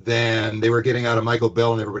than they were getting out of Michael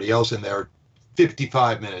Bell and everybody else in their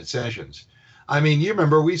 55-minute sessions. I mean, you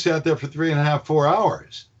remember we sat there for 3.5, 4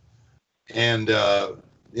 hours. And,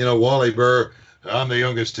 Wally Burr, I'm the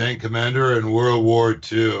youngest tank commander in World War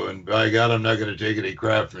II, and by God, I'm not going to take any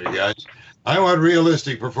crap from you guys. I want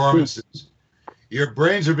realistic performances. Your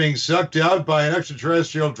brains are being sucked out by an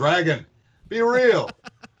extraterrestrial dragon. Be real.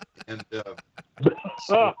 And but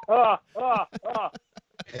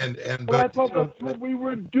I thought that's what we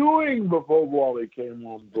were doing before Wally came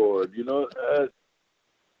on board.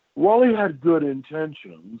 Wally had good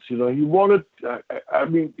intentions. He wanted.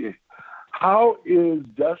 How is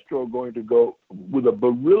Destro going to go with a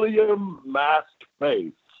beryllium masked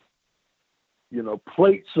face?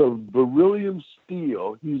 Plates of beryllium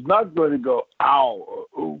steel. He's not going to go ow or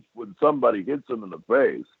oof when somebody hits him in the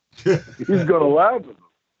face. He's going to laugh at them.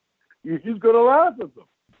 He's going to laugh at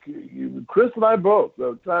them. Chris and I both. There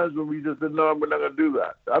are times when we just said, no, we're not going to do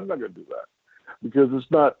that. I'm not going to do that because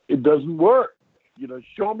it doesn't work.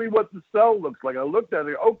 Show me what the cell looks like. I looked at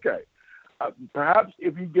it. Okay. Perhaps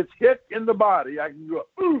if he gets hit in the body, I can go,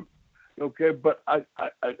 ooh. Okay. But I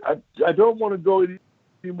don't want to go any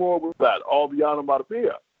more with that, all the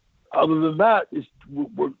onomatopoeia. Other than that,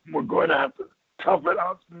 we're going to have to tough it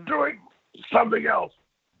out doing something else.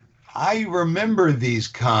 I remember these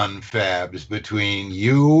confabs between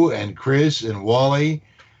you and Chris and Wally.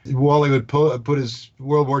 Wally would put his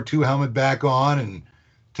World War II helmet back on and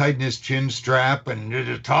tighten his chin strap and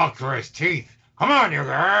just talk through his teeth. Come on, you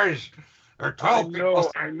guys. They're talking.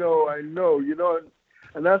 I know.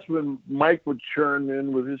 And that's when Mike would churn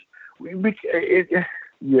in with his.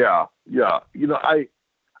 Yeah. I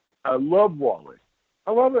love Wally.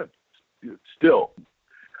 I love it still.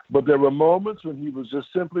 But there were moments when he was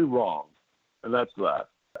just simply wrong. And that's that.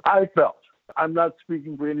 I felt, I'm not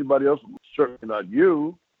speaking for anybody else, certainly not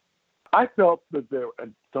you. I felt that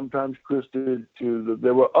and sometimes Chris did too, that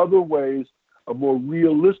there were other ways of more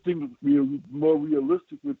realistically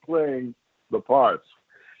playing the parts.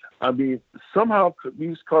 I mean, somehow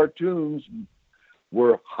these cartoons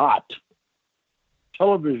were hot.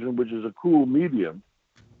 Television, which is a cool medium,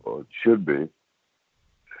 or it should be,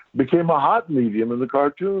 became a hot medium in the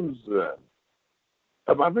cartoons then.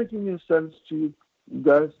 Am I making any sense to you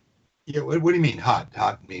guys? Yeah, what do you mean hot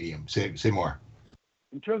medium? Say more.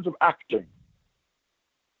 In terms of acting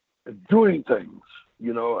and doing things,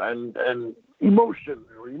 and emotion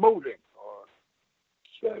or emoting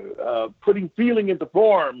or putting feeling into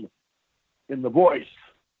form in the voice.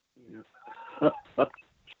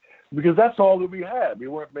 Because that's all that we had. We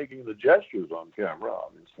weren't making the gestures on camera,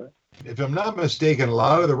 obviously. If I'm not mistaken, a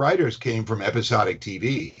lot of the writers came from episodic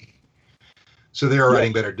TV. So they were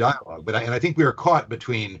writing better dialogue. But I think we were caught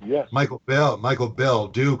between Michael Bell,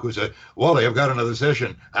 Duke, who said, Wally, I've got another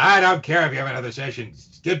session. I don't care if you have another session.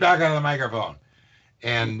 Get back on the microphone.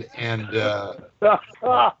 And the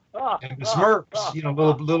Smurfs,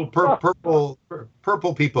 little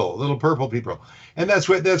purple people, and that's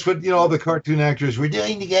what all the cartoon actors were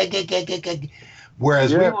doing.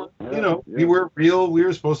 Whereas we were real. We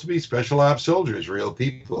were supposed to be special ops soldiers, real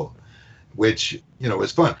people, which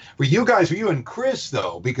was fun. For you and Chris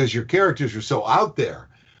though, because your characters were so out there,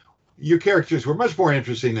 your characters were much more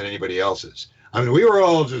interesting than anybody else's. I mean, we were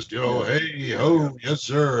all just hey ho, yes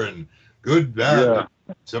sir, and good bad.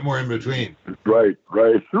 Somewhere in between. Right.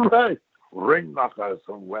 Ring knockers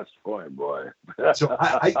from West Point, boy. So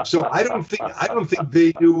I don't think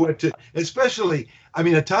they knew what to. Especially, I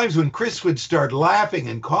mean, at times when Chris would start laughing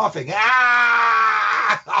and coughing,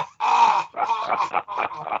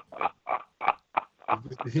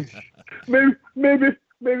 maybe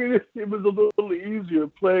it was a little easier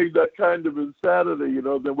playing that kind of insanity,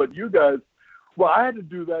 than what you guys. Well, I had to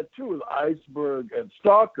do that too with Iceberg and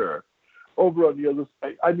Stalker over on the other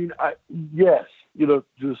side. I mean, yes, to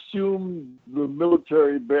assume the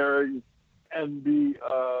military bearing and be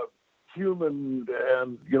human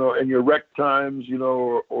and, in your wreck times,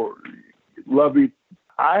 or lovey.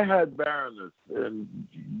 I had Baroness, and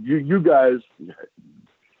you guys,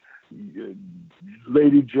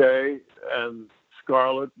 Lady J and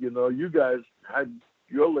Scarlet, you guys had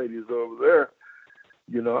your ladies over there,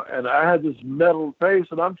 and I had this metal face,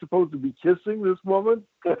 and I'm supposed to be kissing this woman.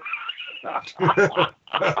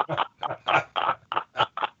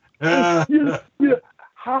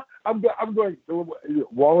 I'm going,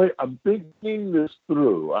 Wally, I'm thinking this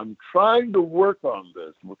through. I'm trying to work on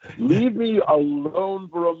this. Leave me alone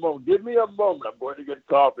for a moment. Give me a moment. I'm going to get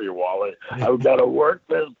coffee, Wally. I've got to work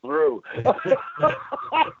this through.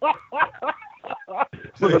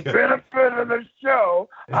 For the benefit of the show,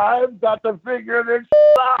 I've got to figure this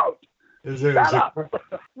out.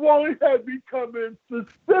 Wally had me come in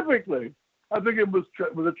specifically. I think it was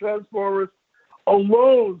with the Transformers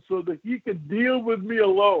alone, so that he could deal with me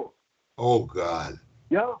alone. Oh God.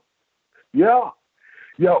 Yeah.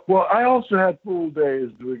 Well, I also had full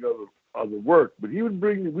days doing other work, but he would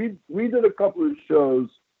bring me. We did a couple of shows.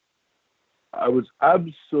 I was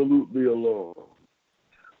absolutely alone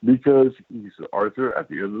because he said, Arthur, at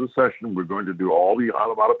the end of the session, we're going to do all the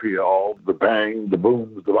onomatopoeia, all the bang, the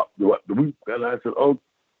booms, the whoop. And I said,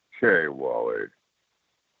 okay, Wally.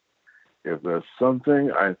 If there's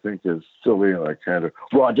something I think is silly and I can't,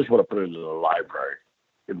 I just want to put it in the library,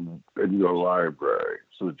 in your library,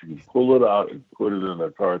 so that you can pull it out and put it in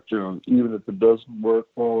a cartoon, even if it doesn't work,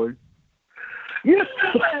 Wally. Yeah.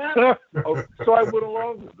 So I went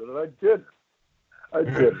along with it, and I did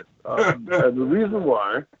it. And the reason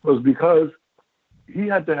why was because he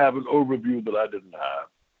had to have an overview that I didn't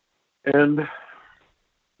have. And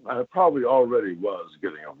I probably already was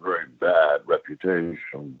getting a very bad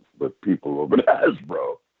reputation with people over at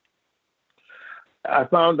Hasbro. I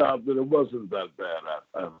found out that it wasn't that bad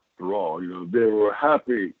after all. They were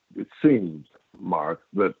happy, it seems, Mark,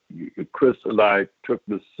 that Chris and I took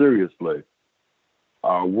this seriously,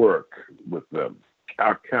 our work with them,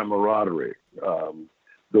 our camaraderie,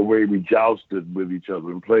 the way we jousted with each other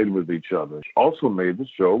and played with each other, also made the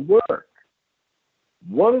show work.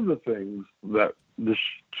 One of the things that this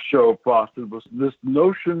show fostered was this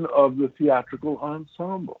notion of the theatrical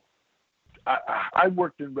ensemble. I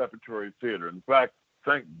worked in repertory theater. In fact,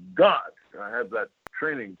 thank God I had that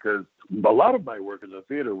training, because a lot of my work in the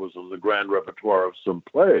theater was in the grand repertoire of some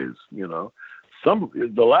plays. The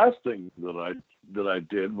last thing that I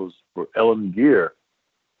did was for Ellen Geer,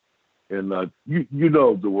 and you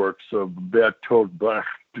know the works of Bertolt Brecht.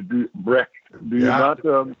 Do you not,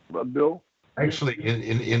 Bill? Actually,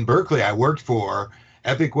 in Berkeley, I worked for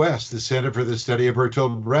Epic West, the Center for the Study of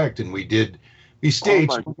Bertolt Brecht, and we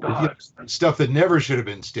staged stuff that never should have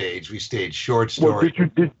been staged. We staged short stories.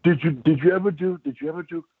 Well, did you ever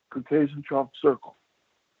do Caucasian Chalk Circle?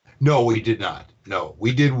 No, we did not. No,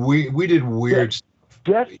 we did weird stuff.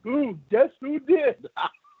 Guess who did?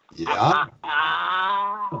 Yeah.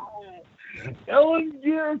 Ellen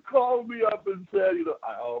Geer called me up and said,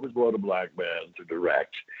 I always want a black man to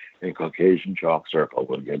direct in Caucasian Chalk Circle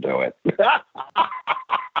when you do it.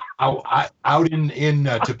 Out in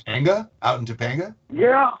Topanga? Out in Topanga?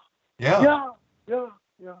 Yeah.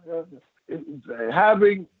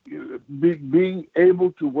 Being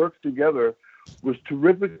able to work together was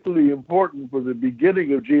terrifically important for the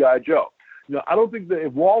beginning of G.I. Joe. I don't think that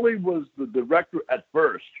if Wally was the director at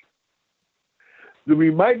first, then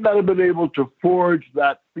we might not have been able to forge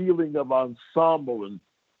that feeling of ensemble and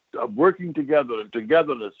of working together and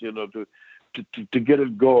togetherness, to get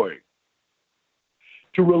it going.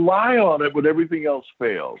 To rely on it when everything else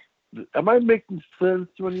fails. Am I making sense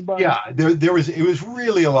to anybody? Yeah, it was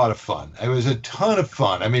really a lot of fun. It was a ton of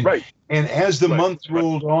fun. I mean, right. And as the months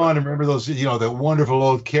rolled on, I remember those, the wonderful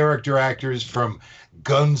old character actors from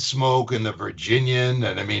Gunsmoke and the Virginian,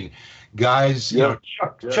 and I mean, guys,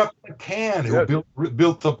 Chuck McCann, who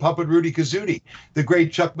built the puppet Rudy Kazudi, the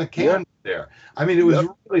great Chuck McCann there. I mean, it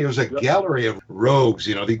was a gallery of rogues.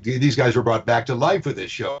 These guys were brought back to life with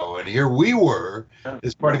this show, and here we were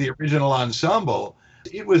as part of the original ensemble.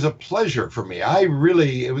 It was a pleasure for me.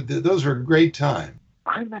 Those were a great time.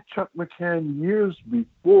 I met Chuck McCann years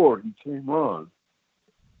before he came on,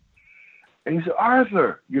 and he said,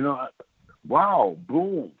 Arthur, wow,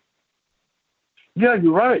 boom. Yeah,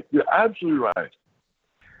 you're right. You're absolutely right.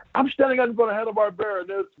 I'm standing on the head of Hanna-Barbera,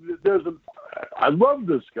 and I love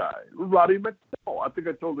this guy, Roddy McDowell. I think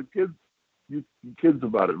I told the kids you kids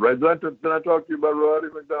about it, right? Did I talk to you about Roddy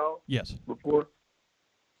McDowell Yes. before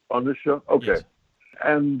on this show? Okay. Yes.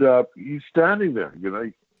 And he's standing there,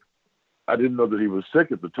 I didn't know that he was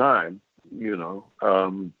sick at the time,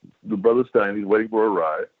 the brother's standing, he's waiting for a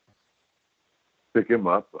ride, pick him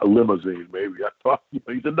up, a limousine maybe. I thought, he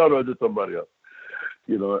said, no, just somebody else,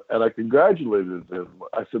 and I congratulated him.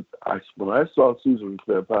 I said, when I saw Susan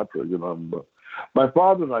Cleopatra, my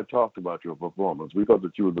father and I talked about your performance. We thought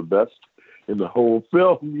that you were the best in the whole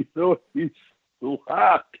film. He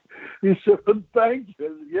laughed. He said, thank you. I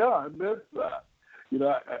said, yeah, I meant that.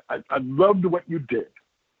 I loved what you did.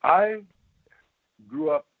 I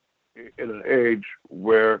grew up in an age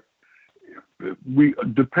where we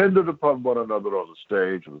depended upon one another on the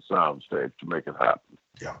stage and the sound stage to make it happen.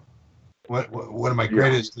 Yeah. One of my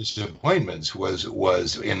greatest disappointments was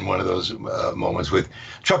in one of those moments with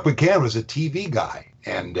Chuck McCann. Was a TV guy,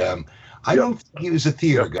 and I don't think he was a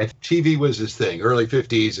theater guy. TV was his thing, early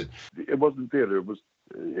 50s. And it wasn't theater. It was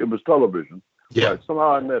television. Yeah. Right.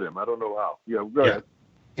 Somehow I met him. I don't know how. Yeah. Go ahead.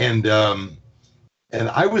 And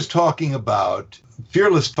I was talking about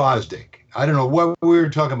Fearless Fosdick. I don't know what we were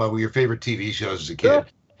talking about with your favorite TV shows as a kid.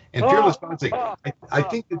 And Fearless Fosdick, I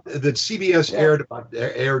think that CBS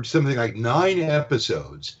aired something like 9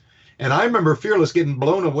 episodes. And I remember Fearless getting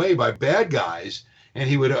blown away by bad guys. And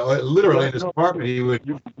he would literally in his apartment, he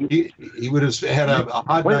would have had a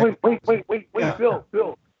hot night. Wait,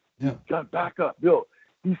 Bill. Yeah. John, back up, Bill.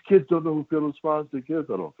 These kids don't know who Fearless Fosdick is,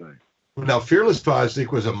 I don't think. Now, Fearless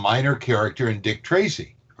Fosdick was a minor character in Dick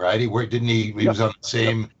Tracy, right? He was on the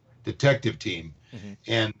same detective team,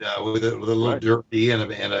 and with a little derby and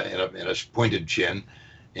a pointed chin,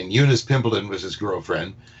 and Eunice Pimpleton was his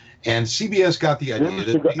girlfriend, and CBS got the idea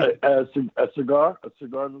that a cigar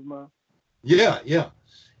in his mouth. Yeah,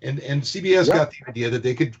 and CBS got the idea that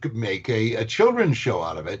they could make a children's show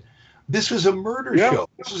out of it. This was a murder show.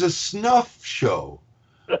 This was a snuff show.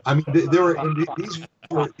 I mean, these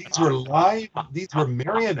were live. These were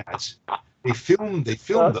marionettes. They filmed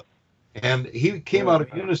them, and he came out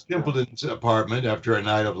of Eunice Pimpleton's apartment after a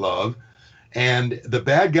night of love, and the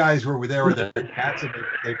bad guys were there with their cats, and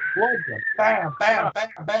they plugged them, bam, bam, bam,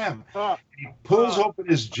 bam. And he pulls open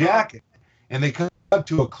his jacket, and they cut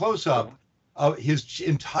to a close-up of his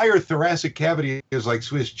entire thoracic cavity is like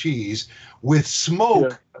Swiss cheese, with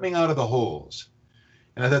smoke coming out of the holes.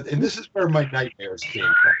 And I thought, and this is where my nightmares came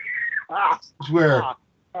from.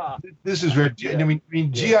 This is where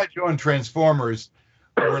G.I. Joe and Transformers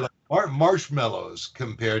were like marshmallows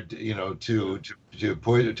compared to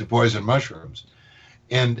poison mushrooms.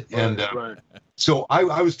 And so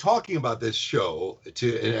I was talking about this show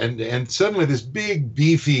and suddenly this big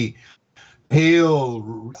beefy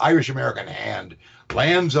pale Irish American hand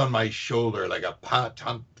lands on my shoulder like a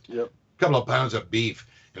couple of pounds of beef,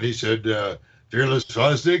 and he said, Fearless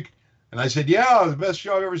Fosdick? And I said, yeah, the best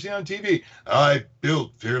show I've ever seen on TV. I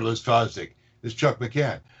built Fearless Fosdick. This is Chuck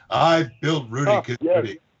McCann. I built Rudy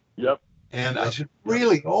Kazudi. Yep. And I said,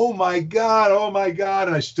 really? Oh my God.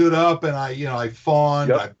 And I stood up and I fawned.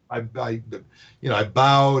 Yep. I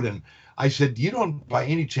bowed, and I said, you don't by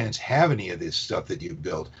any chance have any of this stuff that you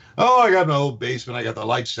built? Oh, I got my old basement. I got the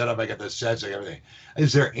lights set up. I got the sets, I got everything.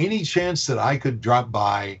 Is there any chance that I could drop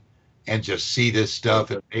by and just see this stuff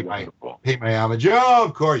and pay my homage? Oh,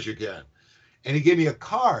 of course you can. And he gave me a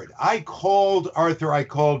card. I called Arthur. I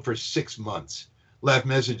called for 6 months, left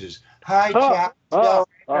messages. Hi, Jack.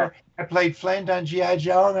 I played Flint on G.I.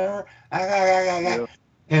 Joe, remember?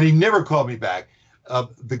 And he never called me back.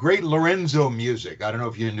 The great Lorenzo Music. I don't know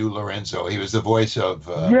if you knew Lorenzo. He was the voice of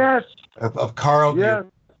Carl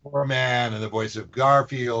Foreman and the voice of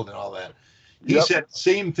Garfield and all that. He said the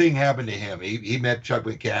same thing happened to him. He met Chuck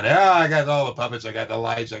McCann. I got all the puppets. I got the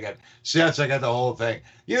lights. I got sets. I got the whole thing.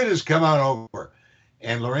 You just come on over.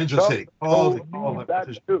 And Lorenzo said he told me that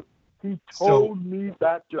too. He told me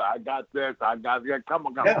that too. I got this. I got that. Come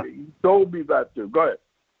on. Yeah. He told me that too. Go ahead.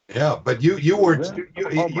 Yeah, but you were.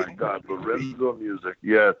 Oh my God, Lorenzo Music.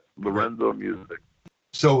 Yes, Lorenzo Music.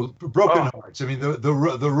 So broken hearts. I mean,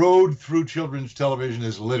 the road through children's television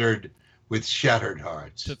is littered with shattered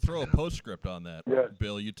hearts. To throw a postscript on that,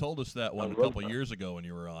 Bill, you told us that one a couple years ago when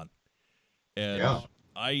you were on, and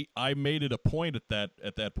I made it a point at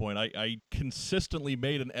that point. I consistently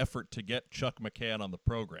made an effort to get Chuck McCann on the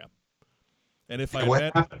program, and if I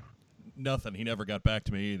met nothing, he never got back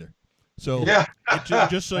to me either. So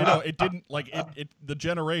just so you know, it didn't the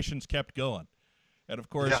generations kept going. And of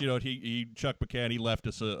course, he Chuck McCann, he left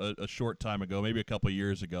us a short time ago, maybe a couple of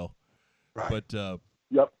years ago. Right.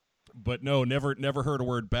 But no, never heard a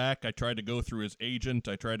word back. I tried to go through his agent.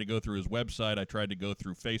 I tried to go through his website. I tried to go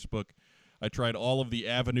through Facebook. I tried all of the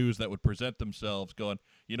avenues that would present themselves, going,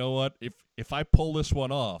 you know what? If I pull this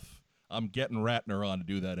one off, I'm getting Ratner on to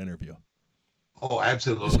do that interview. Oh,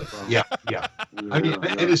 absolutely. Yeah. I mean,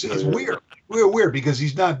 and it's weird. We're weird because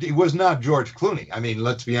he was not George Clooney. I mean,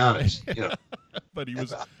 let's be honest. But he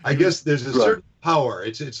was. I guess there's a certain power.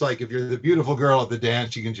 It's like if you're the beautiful girl at the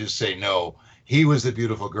dance, you can just say no. He was the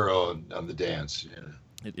beautiful girl on the dance.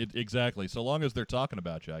 Exactly. So long as they're talking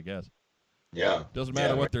about you, I guess. Yeah. Doesn't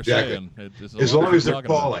matter what they're exactly. saying. As long as they're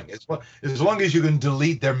calling. As long as you can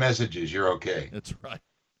delete their messages, you're okay. That's right.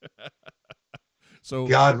 So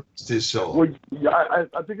God rest his soul. Well, yeah,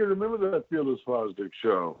 I think I remember that Fearless Fosdick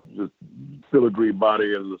show. Just filigree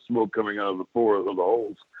body and the smoke coming out of the pores of the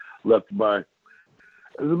holes left by.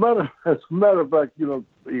 As a matter of fact,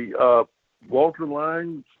 the Walter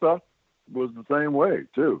Lang stuff was the same way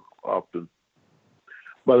too. Often,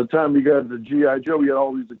 by the time you got to G.I. Joe, you had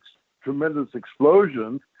all these tremendous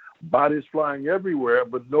explosions, bodies flying everywhere,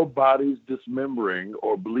 but no bodies dismembering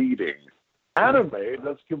or bleeding. Anime,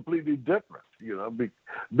 that's completely different.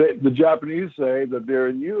 The Japanese say that they're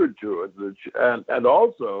inured to it, and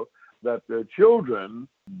also that their children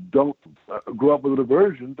don't grow up with an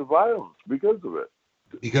aversion to violence because of it.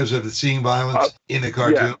 Because of seeing violence in the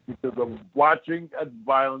cartoon? Yeah, because of watching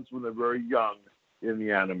violence when they're very young in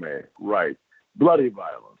the anime. Right. Bloody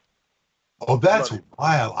violence. Oh, that's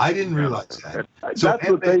wild. I didn't realize that. That's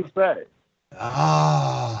what they say.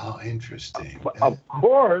 Oh, interesting. Of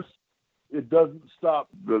course, it doesn't stop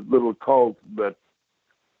the little cult is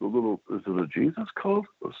it a Jesus cult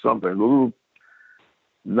or something? The little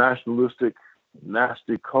nationalistic,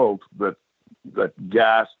 nasty cult that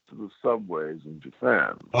gassed the subways in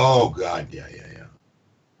Japan. Oh God, yeah.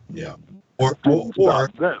 Or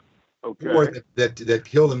that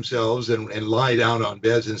kill themselves and lie down on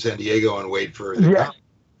beds in San Diego and wait for the cops.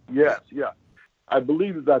 Yes. I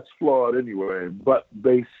believe that's flawed anyway, but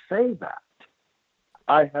they say that.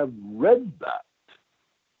 I have read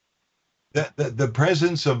that. The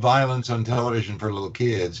presence of violence on television for little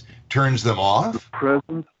kids turns them off? The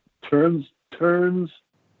presence turns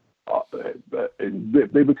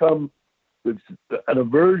they become an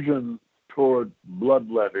aversion toward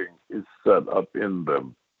bloodletting is set up in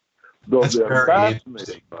them. Though they're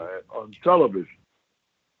fascinated by it on television.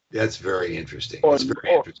 That's very interesting.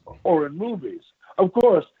 Interesting. Or in movies. Of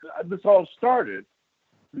course, this all started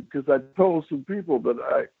because I told some people that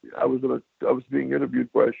I was being interviewed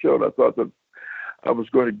for a show, and I thought that I was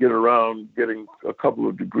going to get around getting a couple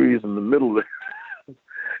of degrees in the middle there.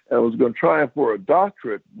 And I was going to try for a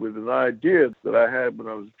doctorate with an idea that I had when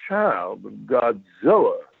I was a child, when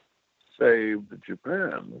Godzilla saved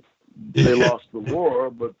Japan. They lost the war,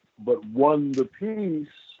 but won the peace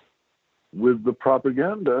with the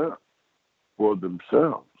propaganda for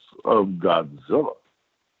themselves of Godzilla.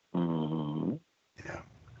 Mm-hmm. Yeah.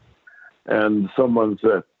 And someone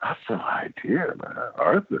said, "That's an idea, man,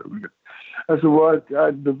 Arthur." I said, "Well,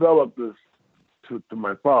 I developed this to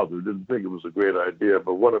my father. Didn't think it was a great idea,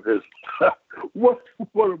 but one of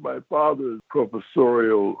my father's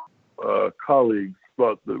professorial colleagues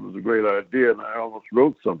thought that it was a great idea, and I almost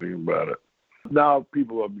wrote something about it. Now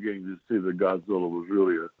people are beginning to see that Godzilla was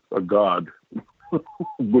really a god.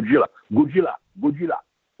 Godzilla.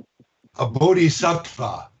 A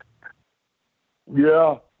bodhisattva.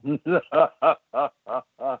 Yeah.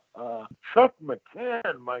 Chuck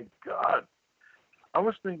McCann, my God. I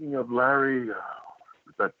was thinking of Larry,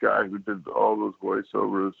 that guy who did all those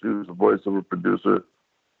voiceovers. He was a voiceover producer.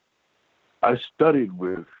 I studied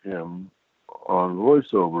with him on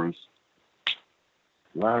voiceovers.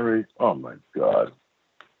 Larry, oh my God.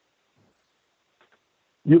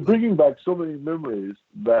 You're bringing back so many memories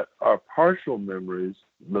that are partial memories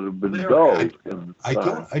that have been dulled.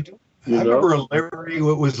 I remember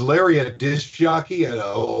Larry a disc jockey, an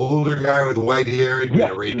older guy with white hair, and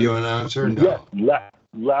a radio announcer? No. Yes,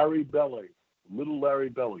 Larry Belly, little Larry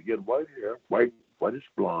Belly. He had white hair, whitish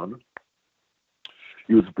blonde.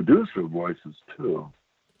 He was a producer of voices too.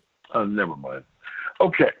 Never mind.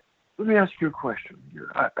 Okay, let me ask you a question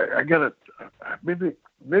here. I get it.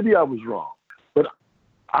 Maybe I was wrong, but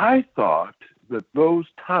I thought that those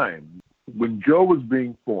times when Joe was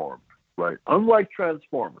being formed, right, unlike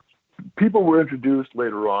Transformers, people were introduced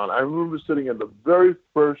later on. I remember sitting in the very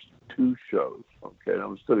first two shows, okay, and I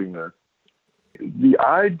was sitting there. The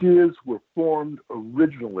ideas were formed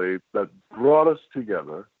originally that brought us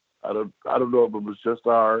together. I don't know if it was just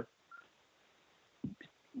the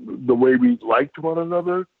way we liked one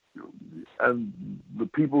another, and the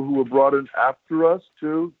people who were brought in after us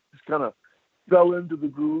too, just kind of fell into the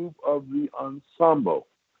groove of the ensemble.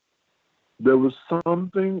 There was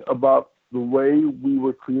something about the way we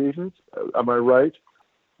were created. Am I right?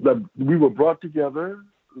 That we were brought together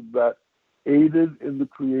that aided in the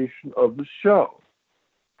creation of the show.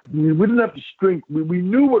 We didn't have to string. We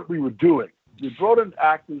knew what we were doing. We brought in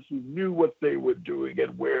actors who knew what they were doing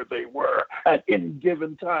and where they were at any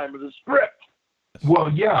given time in the script.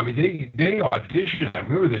 Well, yeah, I mean, they auditioned. I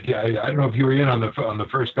remember that. I don't know if you were in on the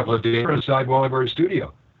first couple of days inside Wally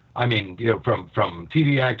studio. I mean, from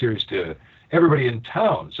TV actors to everybody in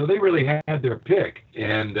town. So they really had their pick,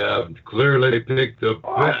 and clearly they picked the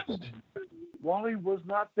best. Wally was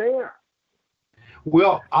not there.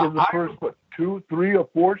 Well, in the first 2, 3, or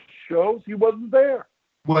 4 shows, he wasn't there.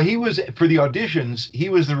 Well, he was for the auditions. He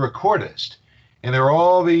was the recordist, and there were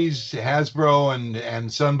all these Hasbro and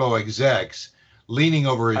Sunbow execs leaning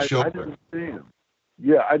over his shoulder. I didn't see him.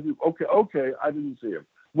 Yeah, I did. Okay, I didn't see him.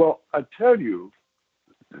 Well, I tell you,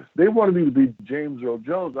 they wanted me to be James Earl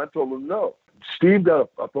Jones. I told them no. Steve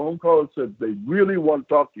got a phone call and said they really want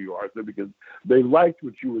to talk to you, Arthur, because they liked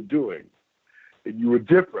what you were doing, and you were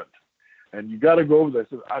different. And you got to go over there.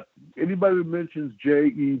 I said, anybody who mentions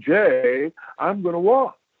J.E.J., I'm going to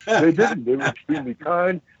walk. They didn't. They were extremely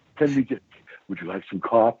kind. Would you like some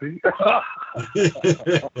coffee? And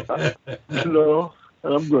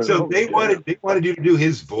I'm going. So they wanted you to do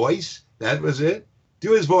his voice. That was it.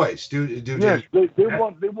 Do his voice. Yes, they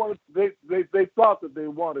thought that they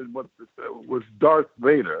wanted what was Darth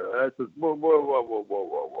Vader. I said, whoa,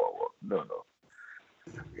 no.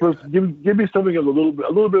 First, give me something of a little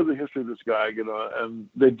bit of the history of this guy, and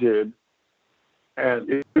they did, and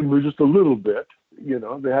it was just a little bit,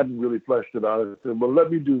 they hadn't really fleshed it out. I said, well, let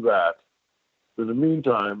me do that. In the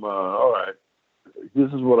meantime, all right,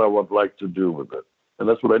 this is what I would like to do with it, and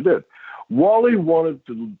that's what I did. Wally wanted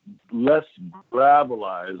to less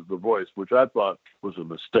gravelize the voice, which I thought was a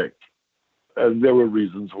mistake, and there were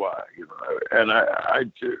reasons why, and I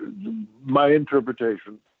my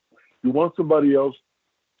interpretation. You want somebody else,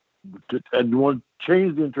 and you want to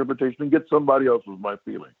change the interpretation and get somebody else, was my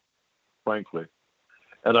feeling, frankly.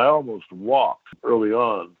 And I almost walked early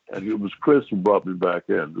on, and it was Chris who brought me back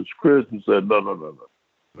in. It was Chris who said, no.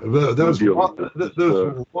 That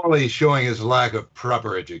was Wally showing his lack of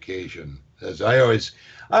proper education. As I always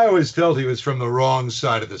felt he was from the wrong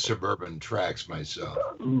side of the suburban tracks myself.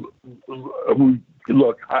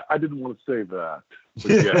 Look, I didn't want to say that,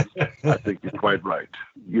 but yes, I think you're quite right.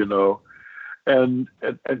 And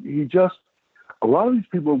he just, a lot of these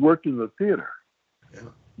people worked in the theater.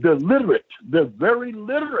 Yeah. They're literate. They're very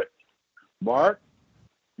literate. Mark,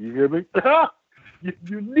 you hear me?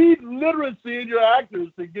 You need literacy in your actors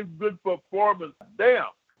to give good performance. Damn,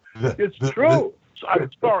 it's true. I'm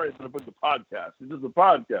sorry to put the podcast. This is a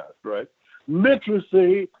podcast, right?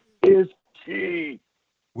 Literacy is key.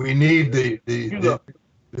 We need the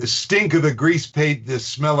stink of the grease paint, the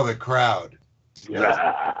smell of the crowd.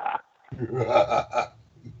 Yeah.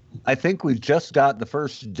 I think we've just got the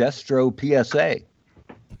first Destro PSA.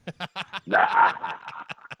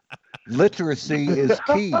 Literacy is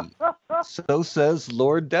key. So says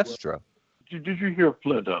Lord Destro. Did you hear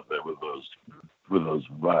Flint out there with those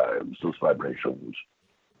vibes, those vibrations?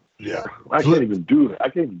 Yeah. I can't even do it. I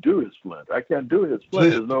can't even do his Flint. I can't do his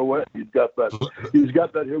Flint. There's no way. He's got that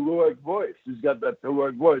heroic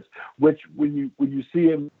voice. Which when you see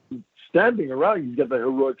him standing around, he's got that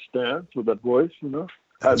heroic stance with that voice, I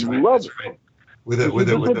love it. Right. That's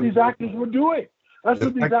what these actors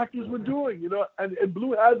were doing. And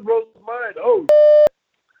Blue Hasbro's mind. Oh,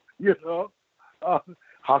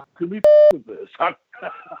 how can we with this?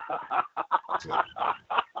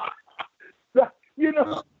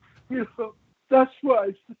 That's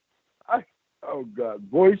why oh God,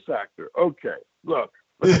 voice actor. Okay, look.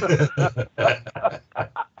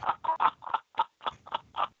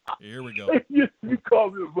 Here we go. You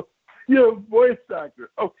call me a voice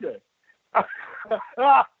actor. Okay.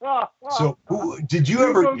 So, did you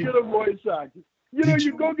ever go get a voice actor?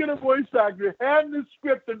 You go get a voice actor, hand the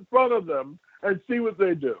script in front of them, and see what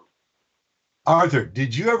they do. Arthur,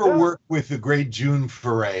 did you ever work with the great June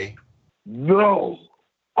Foray? No.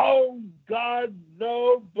 Oh God,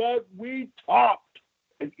 no. But we talked.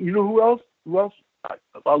 And you know who else?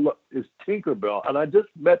 Is Tinkerbell, and I just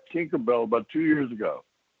met Tinkerbell about 2 years ago.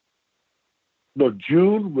 No,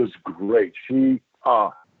 June was great.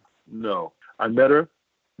 No, I met her,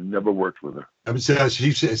 never worked with her.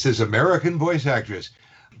 She says American voice actress.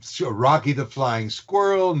 So Rocky the Flying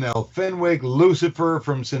Squirrel, Nell Fenwick, Lucifer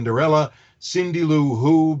from Cinderella, Cindy Lou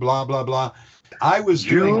Who, blah, blah, blah.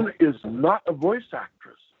 June is not a voice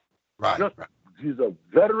actress. Right. She's a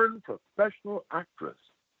veteran professional actress.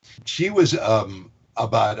 She was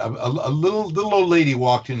about a little old lady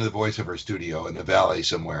walked into the voiceover studio in the valley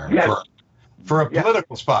somewhere. Yes. for a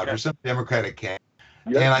political spot for some Democratic candidate.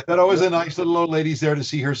 And I thought, oh, it was a nice little old lady's there to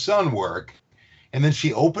see her son work. And then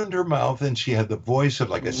she opened her mouth and she had the voice of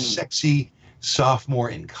like a sexy sophomore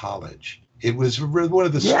in college. It was one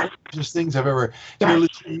of the strangest things I've ever. You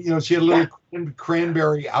know, she had a little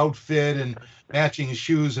cranberry outfit and matching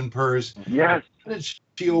shoes and purse. Yes. And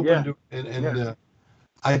she opened and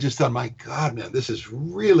I just thought, my God, man, this is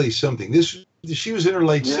really something. She was in her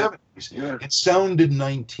late 70s and sounded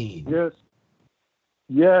 19. Yes.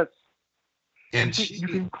 Yes. And you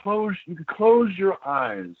can close your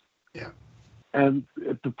eyes. Yeah. And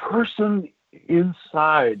the person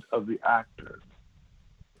inside of the actor,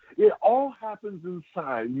 it all happens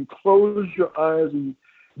inside. You close your eyes, and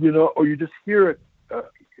or you just hear it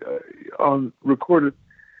on recorded,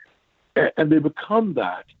 and they become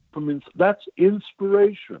that. That's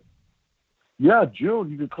inspiration. Yeah, June.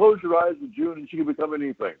 You can close your eyes with June, and she can become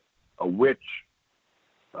anything: a witch,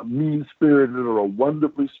 a mean-spirited, or a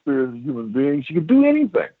wonderfully spirited human being. She can do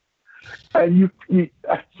anything. And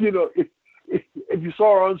if you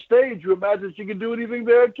saw her on stage, you imagine she could do anything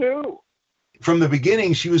there too. From the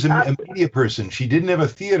beginning, she was a media person. She didn't have a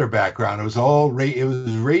theater background. It was all it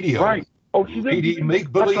was radio. Right. Oh, she did.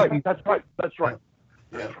 Make believe. That's right.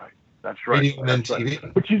 Yeah. That's right. Radio and then TV.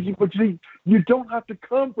 Right. But you don't have to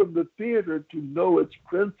come from the theater to know its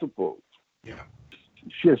principles. Yeah.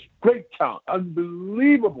 She has great talent,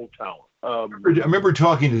 unbelievable talent. I remember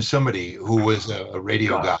talking to somebody who was a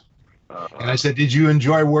radio guy. And I said, did you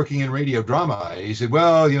enjoy working in radio drama? And he said,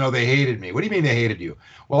 well, they hated me. What do you mean they hated you?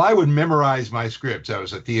 Well, I would memorize my scripts. I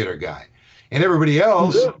was a theater guy. And everybody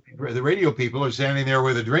else, the radio people, are standing there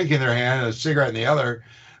with a drink in their hand and a cigarette in the other,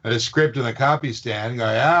 and a script in the copy stand,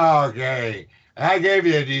 going, okay, I gave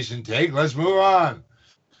you a decent take. Let's move on.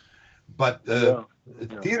 But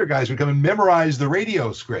theater guys would come and memorize the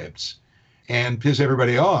radio scripts and piss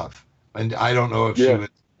everybody off. And I don't know if she was,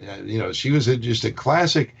 she was just a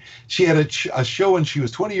classic. She had a show when she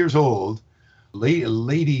was 20 years old,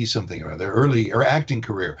 lady something or other, or acting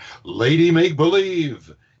career. Lady Make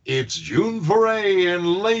Believe. It's June Foray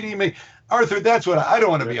and Lady Make. Arthur, that's what I don't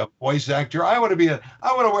want to be a voice actor. I want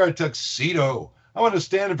to wear a tuxedo. I want to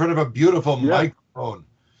stand in front of a beautiful microphone.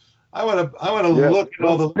 I want to look at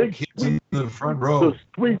all the big kids in the front row.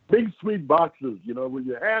 Those big sweet boxes, with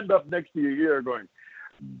your hand up next to your ear going,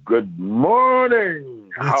 good morning.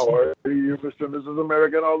 How are you, Mr. and Mrs.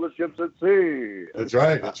 America, and all the ships at sea? That's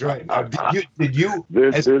right. That's right. Now, did you?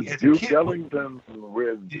 This is Duke Ellington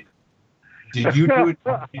with. Did you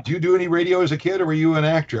do any radio as a kid, or were you an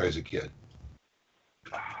actor as a kid?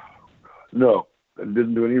 No, I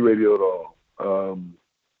didn't do any radio at all.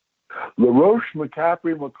 LaRoche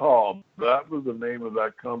McCaffrey McCall, that was the name of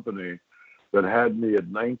that company that had me at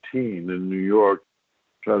 19 in New York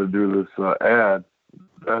trying to do this ad.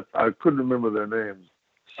 I couldn't remember their names.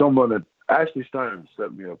 Someone at Ashley Stein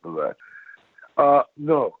set me up for that.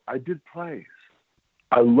 No, I did plays.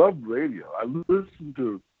 I loved radio. I listened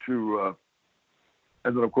to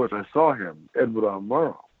and then of course I saw him, Edward R.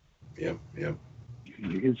 Murrow. Yeah.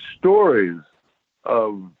 His stories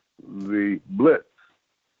of the Blitz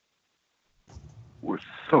were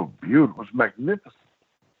so beautiful. It was magnificent.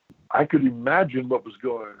 I could imagine what was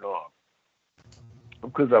going on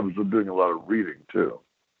because I was doing a lot of reading too.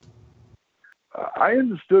 I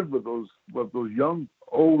understood what those young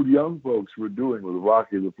folks were doing with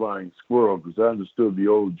Rocky the Flying Squirrel, because I understood the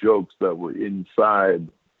old jokes that were inside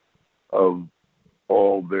of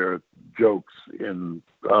all their jokes in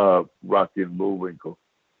Rocky and Bullwinkle.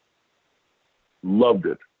 Loved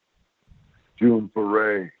it. June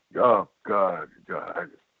Foray. Oh, God.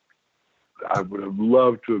 I would have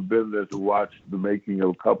loved to have been there to watch the making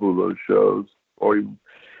of a couple of those shows, or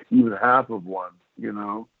even half of one,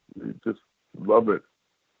 Just love it.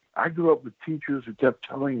 I grew up with teachers who kept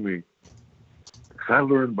telling me, because I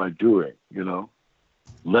learned by doing,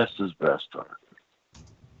 less is best.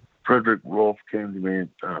 Frederick Rolfe came to me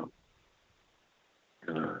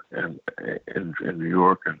in New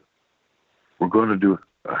York, and we're going to do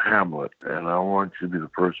a Hamlet, and I want you to be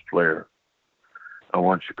the first player. I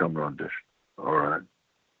want you to come to audition. All right.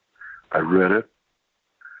 I read it,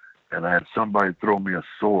 and I had somebody throw me a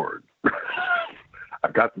sword.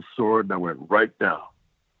 I got the sword, and I went right down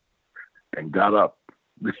and got up.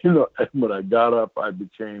 And when I got up, I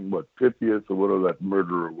became, Pythias or whatever that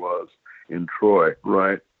murderer was in Troy,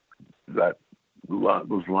 right?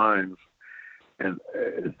 Those lines. And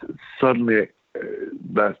suddenly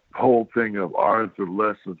that whole thing of Arthur,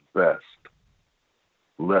 less is best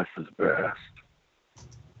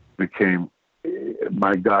became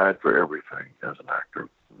my guide for everything as an actor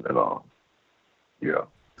and all. Yeah.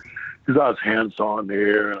 because I was hands-on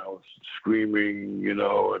there and I was screaming, you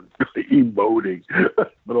know, and emoting,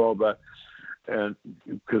 and all that. And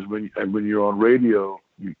because when you're on radio,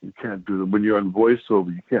 you can't do that. When you're on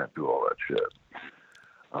voiceover, you can't do all that shit.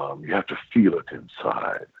 You have to feel it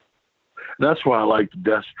inside. And that's why I liked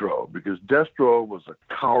Destro, because Destro was a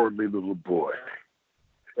cowardly little boy.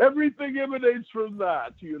 Everything emanates from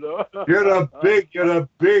that, you know. You're a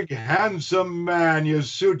big, handsome man. You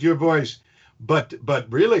suit your voice. But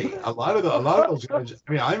really, a lot of those guys.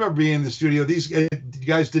 I mean, I remember being in the studio. These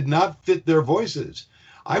guys did not fit their voices.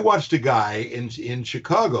 I watched a guy in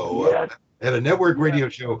Chicago at a network radio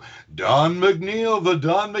show, Don McNeil, the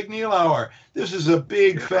Don McNeil Hour. This is a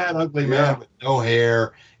big, fat, ugly man with no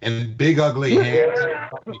hair and big, ugly hands.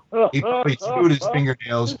 He probably chewed his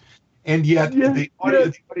fingernails. And yet the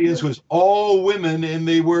audience was all women, and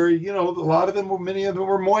they were, you know, many of them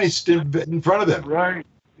were moist in front of them. Right.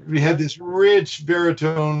 We had this rich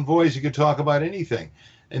baritone voice. You could talk about anything.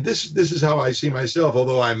 And this is how I see myself,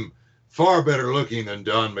 although I'm far better looking than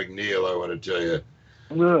Don McNeil, I want to tell you.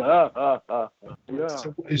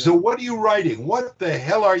 So what are you writing? What the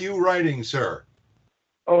hell are you writing, sir?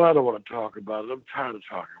 Oh, I don't want to talk about it. I'm tired of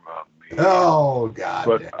talking about me. Oh, God.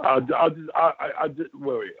 But I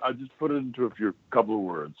just put it into a couple of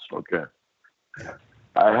words, okay? Yeah.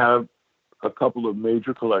 I have a couple of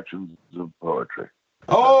major collections of poetry.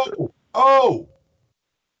 Oh!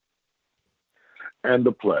 And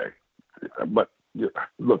a play. But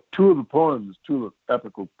look, two of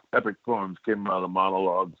the epic poems came out of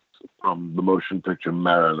monologues from the motion picture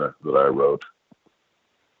Mariner that I wrote.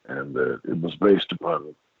 And it was based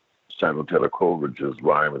upon Samuel Taylor Coleridge's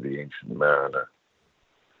Rime of the Ancient Mariner.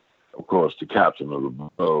 Of course, the captain of the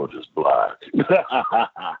boat is black.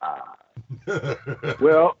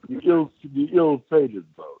 Well, the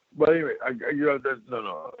ill-fated boat. But anyway,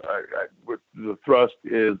 the thrust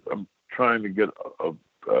is I'm trying to get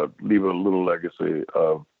leave a little legacy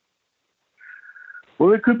of.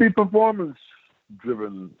 Well, it could be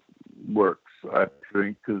performance-driven works, I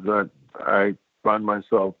think, because I find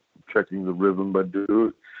myself checking the rhythm I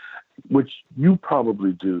do, which you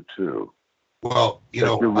probably do too. Well,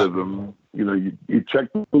 check the rhythm. You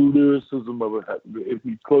check the lyricism of it. If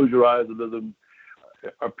you close your eyes and rhythm,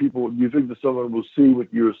 do you think that someone will see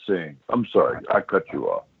what you're seeing? I'm sorry, I cut you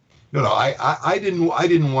off. No, I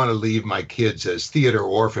didn't want to leave my kids as theater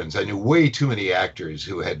orphans. I knew way too many actors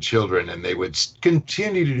who had children, and they would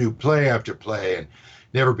continue to do play after play and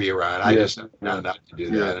never be around. I just not to do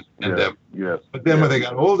that. But then when they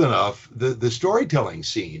got old enough, the storytelling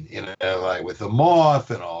scene in LA with the Moth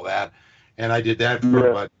and all that, and I did that for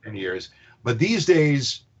about 10 years. But these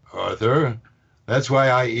days, Arthur, that's why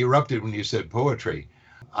I erupted when you said poetry.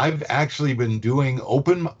 I've actually been doing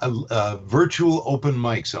virtual open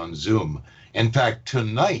mics on Zoom. In fact,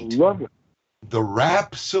 tonight, the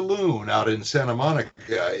Rap Saloon out in Santa Monica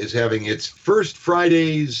is having its first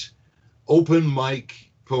Fridays open mic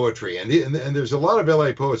poetry, and there's a lot of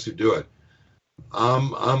LA poets who do it.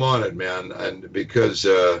 I'm on it, man, and because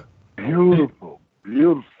beautiful.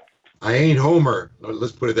 I ain't Homer,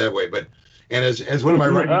 let's put it that way, but. And as one of my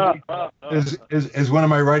writing as one of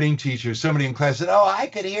my writing teachers, somebody in class said, "Oh, I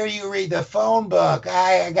could hear you read the phone book."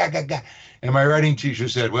 And my writing teacher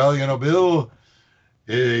said, "Well, Bill,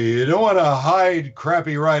 you don't want to hide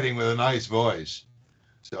crappy writing with a nice voice."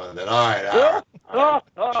 So I said, "All right." I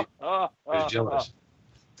was jealous.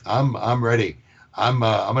 I'm ready. I'm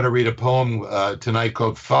going to read a poem tonight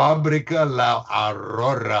called "Fabrica la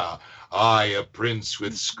Aurora." I, a prince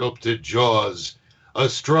with sculpted jaws. A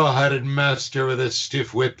straw-hatted master with a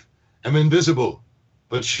stiff whip, am invisible,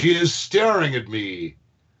 but she is staring at me.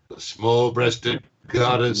 The small-breasted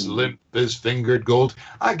goddess, limp as fingered gold.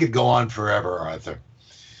 I could go on forever, Arthur.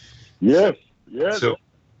 Yes.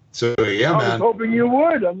 So yeah, man. I was hoping you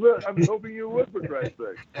would. I'm hoping you would, for Christ's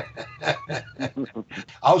sake.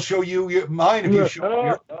 I'll show you mine if you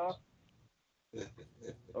show me.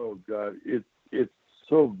 Oh God, it's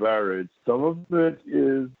so varied. Some of it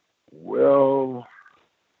is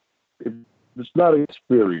if it's not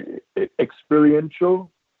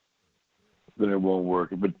experiential, then it won't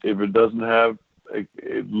work. If it doesn't have a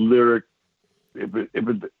lyric, if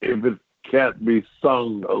it can't be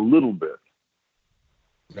sung a little bit,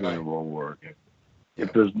 then it won't work.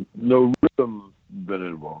 If there's no rhythm, then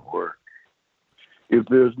it won't work. If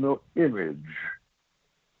there's no image,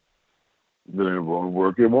 then it won't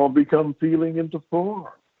work. It won't become feeling into form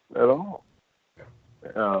at all,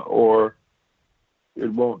 or it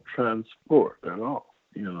won't transport at all.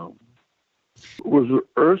 It was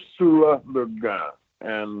Ursula Le Guin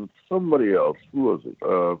and somebody else. Who was it?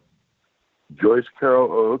 Joyce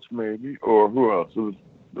Carol Oates, maybe, or who else? It was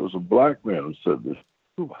there was a black man who said this.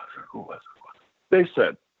 Who was it? They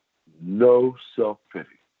said, no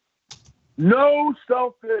self-pity. No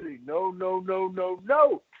self-pity. No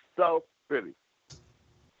self-pity.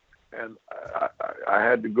 And I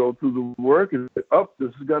had to go through the work and say,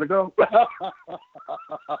 this has got to go.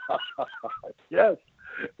 Yes.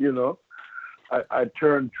 You know, I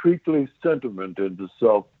turned treacly sentiment into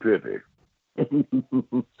self-pity.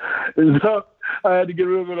 So I had to get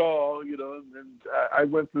rid of it all, you know, and I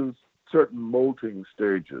went through certain molting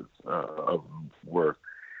stages of work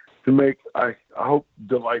to make, I hope,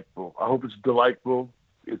 delightful. I hope it's delightful.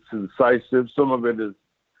 It's incisive. Some of it is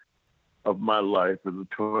of my life in the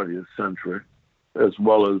 20th century, as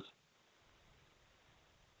well as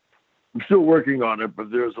I'm still working on it,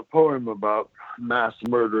 but there's a poem about mass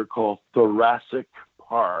murder called Thoracic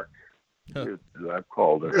Park. I've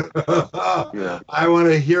called it. Yeah. I want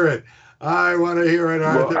to hear it. Arthur. Well,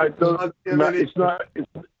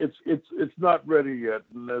 it's not ready yet.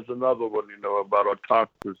 And there's another one, you know, about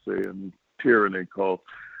autocracy and tyranny called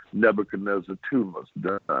Nebuchadnezzar II Must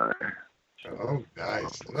Die. Oh,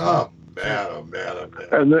 nice. Oh man.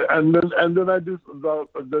 And then I do.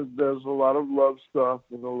 There's a lot of love stuff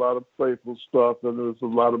and a lot of playful stuff, and there's a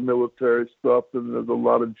lot of military stuff, and there's a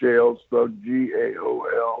lot of jail stuff.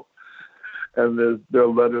 GAOL. And there are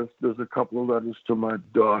letters. There's a couple of letters to my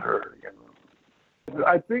daughter. You know,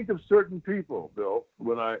 I think of certain people, Bill,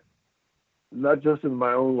 when not just in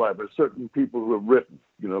my own life, but certain people who have written.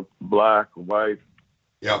 You know, black, white.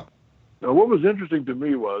 Yeah. Now, what was interesting to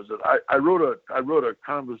me was that I wrote a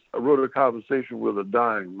conversation with a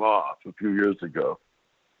dying moth a few years ago,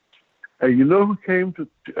 and you know who came to?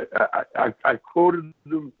 I quoted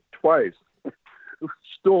him twice,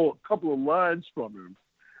 stole a couple of lines from him,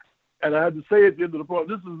 and I had to say at the end of the poem,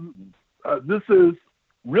 "This is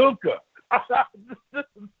Rilke."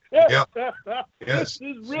 Yeah. Yes. This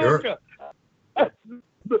is Rilke. Sure.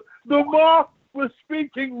 The moth was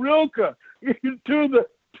speaking Rilke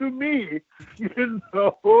to me, you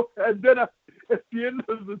know, and then at the end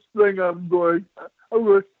of this thing, I'm going,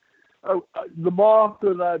 the moth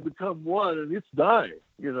and I become one, and it's dying,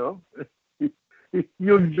 you know.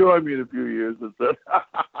 You'll enjoy me in a few years.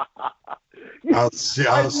 I'll see.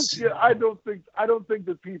 I don't think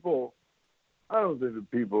that people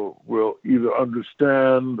will either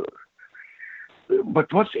understand.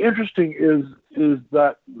 But what's interesting is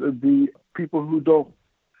that the people who don't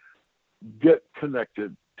get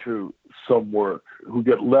connected to some work, who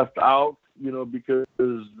get left out, you know, because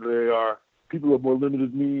they are people of more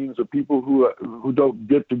limited means, or people who don't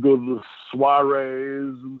get to go to the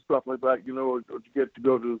soirees and stuff like that, you know, or to get to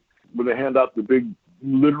go to when they hand out the big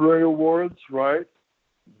literary awards, right?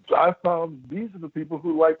 I found these are the people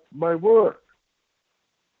who like my work.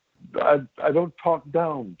 I don't talk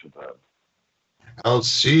down to them. I'll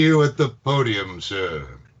see you at the podium, sir.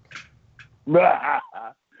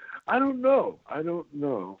 I don't know.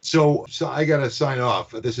 So I got to sign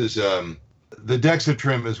off. This is the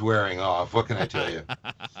Dexatrim is wearing off. What can I tell you?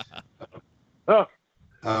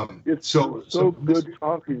 It's so good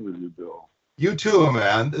talking with you, Bill. You too,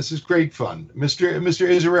 man. This is great fun, Mr.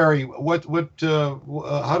 Irizarry.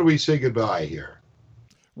 How do we say goodbye here?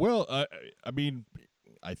 Well, I mean,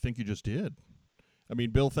 I think you just did. I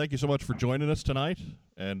mean, Bill, thank you so much for joining us tonight,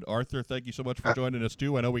 and Arthur, thank you so much for joining us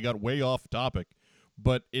too. I know we got way off topic,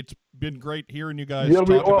 but it's been great hearing you guys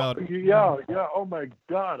talk about. Yeah. Oh my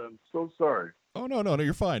God, I'm so sorry. Oh no,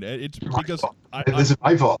 you're fine. It's because this is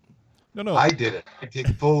my fault. No. I did it. I take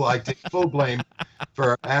full blame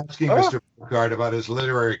for asking Mr. Burkhardt about his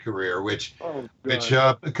literary career, which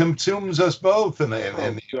consumes us both in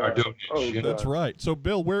our donation. That's right. So,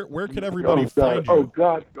 Bill, where can everybody find you?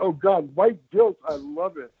 Oh God, White Guilt. I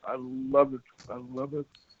love it.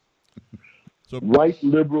 So, white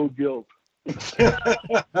liberal guilt.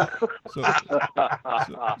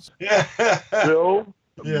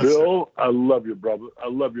 Bill, I love you,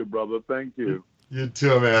 brother. Thank you. You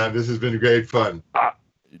too, man. This has been great fun.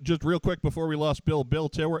 Just real quick before we lost Bill,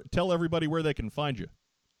 tell everybody where they can find you.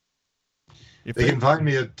 They can find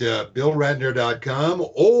me at billradner.com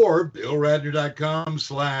or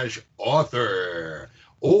billradner.com/author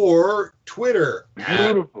or Twitter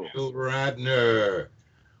Beautiful. Bill Radner.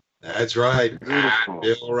 That's right. Beautiful.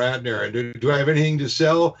 Bill Radner. And do I have anything to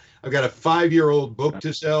sell? I've got a 5-year-old book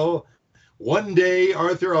to sell. One day,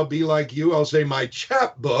 Arthur, I'll be like you. I'll say my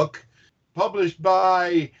chapbook, published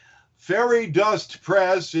by Fairy Dust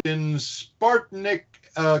Press in Spartanic,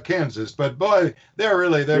 Kansas. But boy,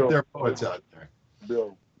 they're poets out there.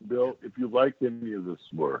 Bill, if you like any of this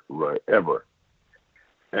work, right, ever,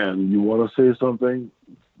 and you want to say something,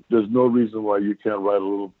 there's no reason why you can't write a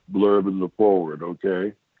little blurb in the forward,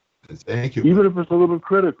 okay? Thank you. Even if it's a little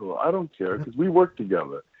critical, I don't care, because we work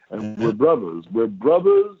together, and we're brothers. We're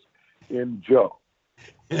brothers in Joe.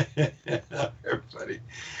 Everybody,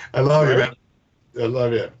 I love you, man. I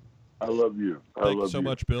love you. I love you. Thank you so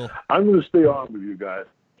much, Bill. I'm going to stay on with you guys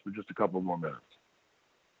for just a couple more minutes.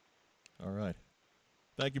 All right.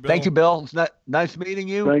 Thank you, Bill. Thank you, Bill. It's nice meeting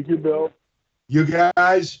you. Thank you, Bill. You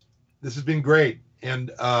guys, this has been great.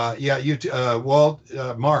 And you, Walt,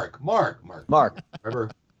 Mark, remember,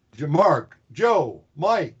 Mark, Joe,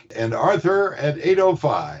 Mike, and Arthur at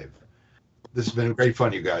 8:05. This has been great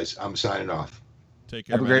fun, you guys. I'm signing off. Take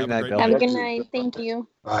care. Have a great night, Bill. Have a good night. Thank you.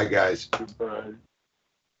 Bye, guys. Goodbye.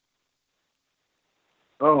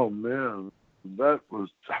 Oh man, that was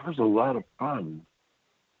a lot of fun.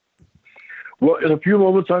 Well, in a few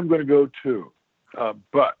moments, I'm going to go too,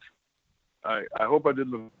 but I hope I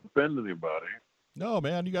didn't offend anybody. No,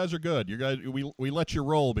 man, you guys are good. You guys, we let you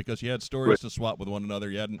roll because you had stories to swap with one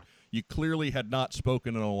another. You clearly had not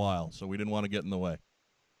spoken in a while, so we didn't want to get in the way.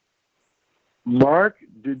 Mark,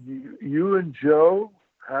 did you and Joe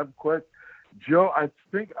have questions? Joe, I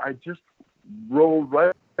think I just rolled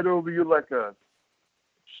right over you like a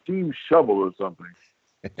steam shovel or something.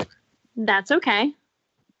 That's okay.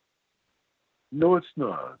 No, it's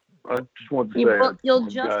not. I just want to say You'll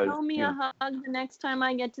just guys, throw me a hug the next time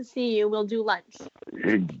I get to see you. We'll do lunch.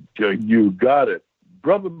 You got it.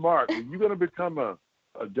 Brother Mark, are you going to become a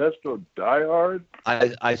Destro diehard?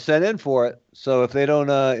 I sent in for it, so if they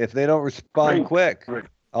don't respond quick,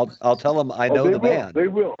 I'll tell them I know the man. They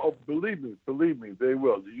will. Oh, believe me, they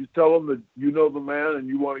will. Did you tell them that you know the man and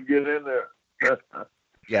you want to get in there?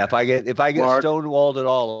 Yeah, if I get Mark, stonewalled at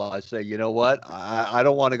all, I say, you know what? I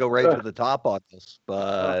don't want to go right to the top on this,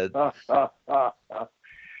 but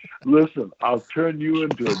listen, I'll turn you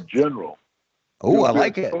into a general. Oh, I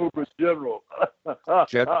like it. Over general.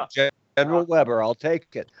 General Weber, I'll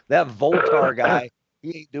take it. That Voltar guy,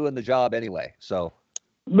 he ain't doing the job anyway. So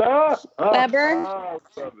Weber,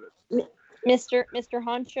 Mr.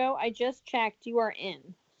 Honcho, I just checked. You are in.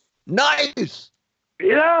 Nice.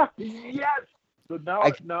 Yeah. Yes. So now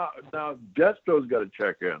Destro's got to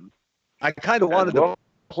check in. I kind of wanted to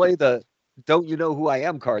play the "Don't you know who I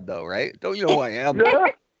am" card, though, right? Don't you know who I am?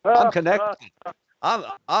 I'm connected.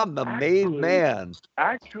 I'm the made man.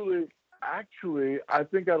 Actually, I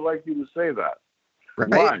think I'd like you to say that. Right?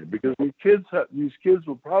 Why? Because these kids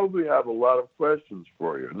will probably have a lot of questions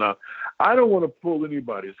for you. Now, I don't want to pull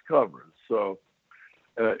anybody's covers, so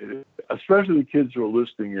especially the kids who are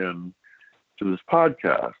listening in to this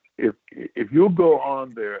podcast. If you'll go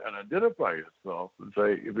on there and identify yourself and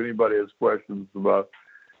say if anybody has questions about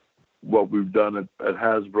what we've done at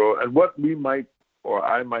Hasbro and what we might or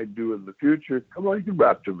I might do in the future, come on, you can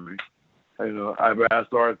rap to me. I've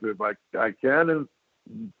asked Arthur if I can, and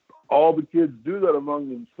all the kids do that among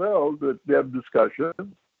themselves. That they have discussions,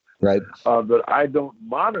 right? That I don't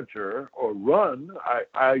monitor or run.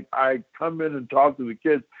 I come in and talk to the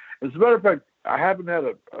kids. As a matter of fact, I haven't had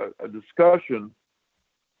a discussion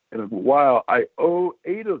in a while. I owe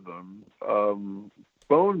 8 of them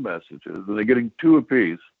phone messages, and they're getting 2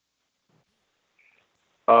 apiece.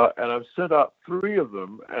 And I've sent out 3 of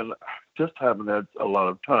them, and just haven't had a lot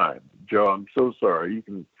of time. Joe, I'm so sorry. You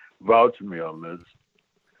can vouch for me on this.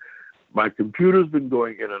 My computer's been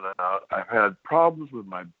going in and out. I've had problems with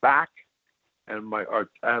my back, and I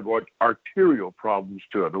have arterial problems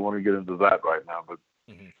too. I don't want to get into that right now, but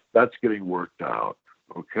that's getting worked out.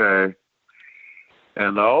 Okay.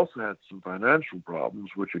 And I also had some financial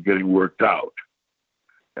problems, which are getting worked out.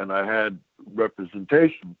 And I had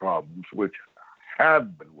representation problems, which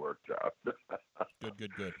have been worked out.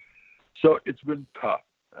 Good. So it's been tough.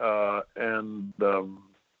 And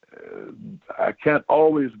I can't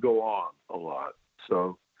always go on a lot.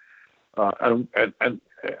 So, and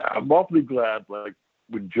I'm awfully glad, like,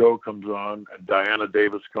 when Joe comes on and Diana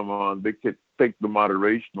Davis come on, they could take the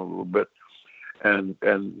moderation a little bit and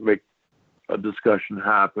make a discussion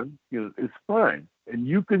happen. It's fine. And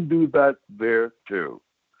you can do that there too.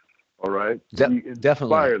 All right?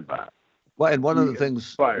 Definitely. That. Well, and one of the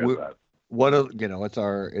things it's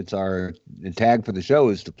our tag for the show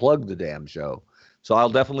is to plug the damn show. So I'll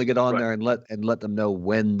definitely get on there and let them know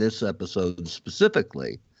when this episode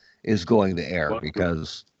specifically is going to air,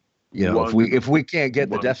 because if we can't get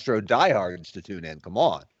the Destro diehards to tune in, come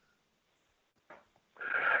on.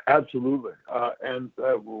 Absolutely. And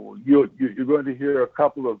you're going to hear a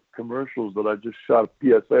couple of commercials that I just shot,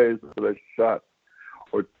 PSAs that I shot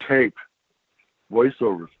or taped,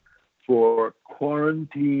 voiceovers for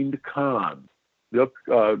Quarantined Con,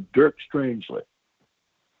 Dirk Strangely.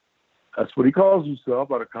 That's what he calls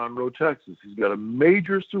himself, out of Conroe, Texas. He's got a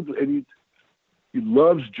major super, and he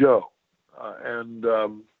loves Joe, and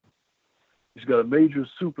he's got a major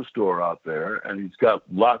superstore out there, and he's got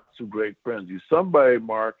lots of great friends. He's somebody,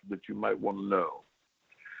 Mark, that you might want to know.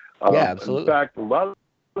 Yeah, absolutely. In fact, a lot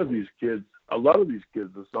of these kids are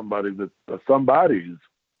somebodies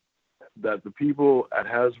that the people at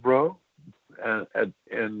Hasbro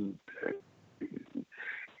and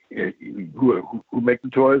who make the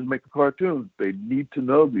toys, make the cartoons, they need to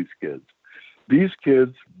know these kids. These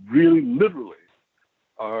kids really, literally,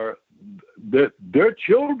 are their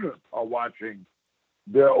children are watching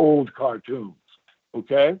their old cartoons.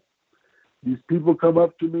 Okay, these people come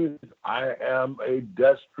up to me. I am a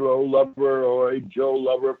Destro lover or a Joe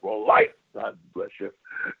lover for life. God bless you.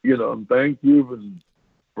 And thank you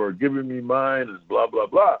for giving me mine and blah blah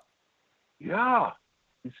blah. Yeah,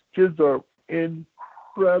 these kids are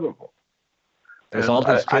incredible. There's And all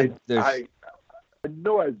these I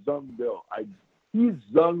know I zung Bill. He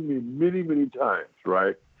zung me many, many times,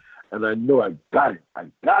 right? And I know I got him.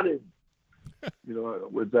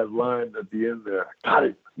 With that line at the end there, I got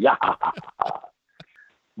him. Yeah.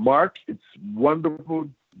 Mark, it's wonderful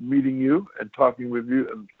meeting you and talking with you.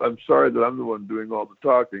 And I'm sorry that I'm the one doing all the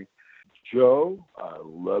talking. Joe, I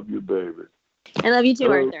love you, baby. I love you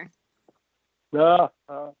too, Arthur.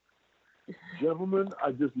 Gentlemen,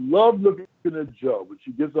 I just love looking at Joe when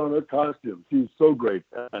she gets on her costume. She's so great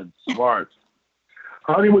and smart.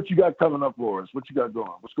 Honey, what you got coming up for us? What you got going?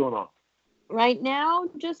 What's going on? Right now,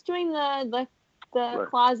 just doing the Right.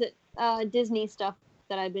 closet Disney stuff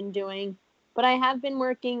that I've been doing. But I have been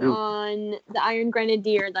working on the Iron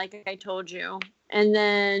Grenadier, like I told you. And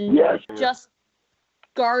then just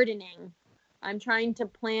gardening. I'm trying to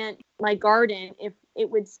plant my garden if it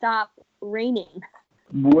would stop raining.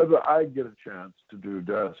 Whether I get a chance to do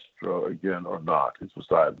Destro again or not is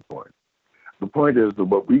beside the point. The point is that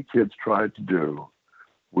what we kids tried to do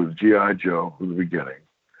with G.I. Joe from the beginning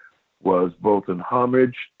was both in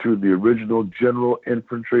homage to the original General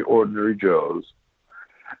Infantry Ordinary Joes,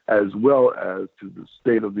 as well as to the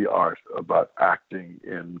state of the art about acting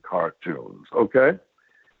in cartoons. Okay?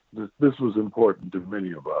 This was important to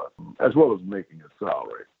many of us, as well as making a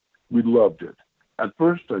salary. We loved it. At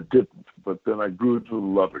first I didn't, but then I grew to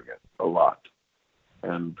loving it a lot.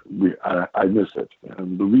 And I miss it.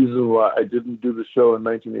 And the reason why I didn't do the show in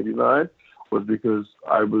 1989 was because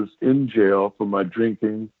I was in jail for my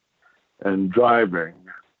drinking and driving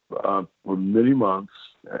for many months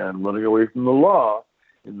and running away from the law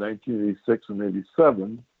in 1986 and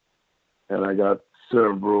 87. And I got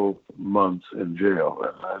several months in jail,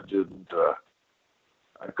 and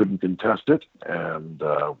I couldn't contest it. And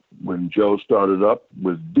when Joe started up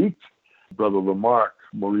with Deke, Brother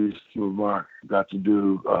Maurice Lamarck, got to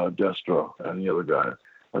do Destro and the other guys,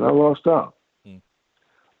 and I lost out.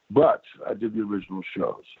 But I did the original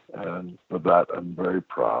shows, and for that I'm very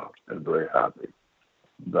proud and very happy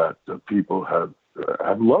that people have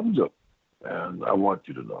loved them, and I want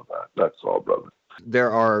you to know that. That's all, brother.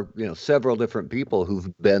 There are, several different people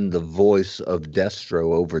who've been the voice of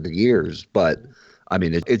Destro over the years, but I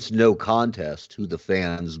mean, it's no contest who the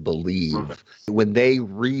fans believe. When they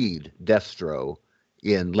read Destro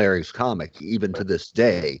in Larry's comic, even to this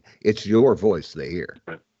day, it's your voice they hear.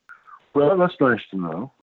 Well, that's nice to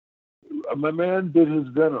know. My man did his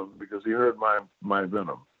Venom because he heard my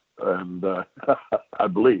Venom, and I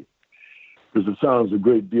believe, because it sounds a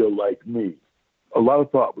great deal like me. A lot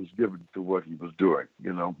of thought was given to what he was doing.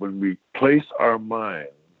 When we place our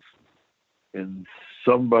minds in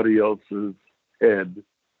somebody else's head,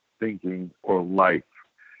 thinking, or life,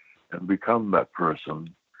 and become that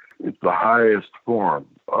person, it's the highest form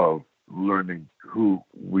of learning who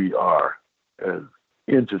we are as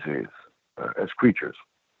entities, as creatures,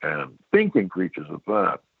 and thinking creatures of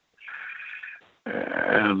that.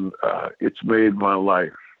 And it's made my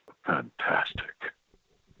life fantastic.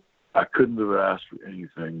 I couldn't have asked for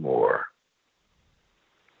anything more.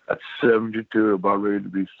 At 72, about ready to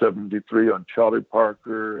be 73 on Charlie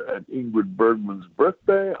Parker and Ingrid Bergman's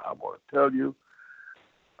birthday, I want to tell you,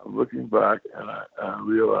 I'm looking back and I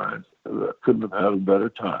realized that I couldn't have had a better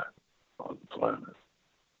time on the planet.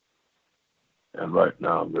 And right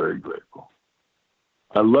now, I'm very grateful.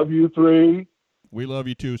 I love you three. We love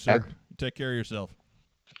you too, sir. Take care of yourself.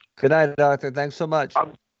 Good night, Arthur. Thanks so much.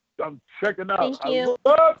 I'm checking out. Thank you. I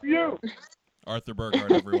love you. Arthur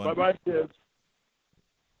Burghardt, everyone. Bye-bye, kids.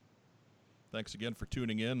 Thanks again for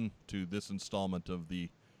tuning in to this installment of the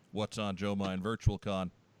What's on Joe Mind Virtual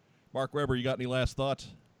Con. Mark Weber, you got any last thoughts?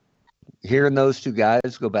 Hearing those two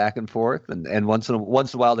guys go back and forth, and once in a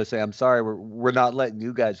while they say, "I'm sorry, we're not letting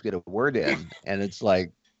you guys get a word in," and it's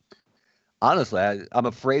like, honestly, I'm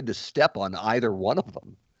afraid to step on either one of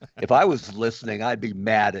them. If I was listening, I'd be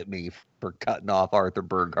mad at me for cutting off Arthur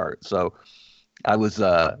Burghardt. So I was,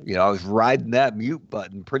 I was riding that mute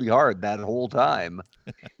button pretty hard that whole time,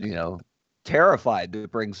 terrified to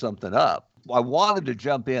bring something up. I wanted to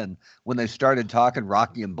jump in when they started talking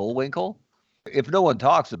Rocky and Bullwinkle. If no one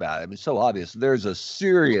talks about it, it's so obvious. There's a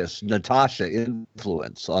serious Natasha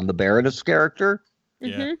influence on the Baroness character.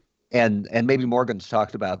 Yeah. And maybe Morgan's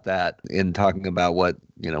talked about that in talking about what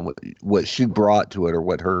she brought to it or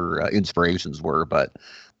what her inspirations were. But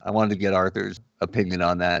I wanted to get Arthur's opinion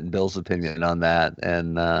on that and Bill's opinion on that.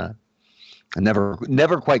 And I never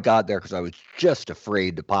quite got there because I was just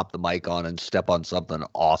afraid to pop the mic on and step on something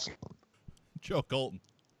awesome. Joe Colton.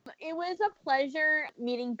 It was a pleasure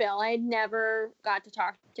meeting Bill. I had never got to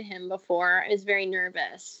talk to him before. I was very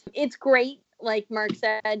nervous. It's great, like Mark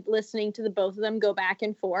said, listening to the both of them go back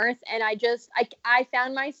and forth. And I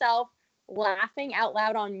found myself laughing out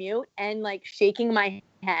loud on mute and like shaking my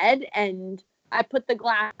head. And I put the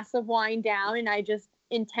glass of wine down and I just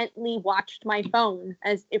intently watched my phone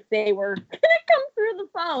as if they were going to come through the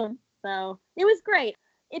phone. So it was great.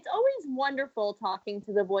 It's always wonderful talking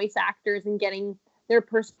to the voice actors and getting their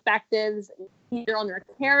perspectives either on their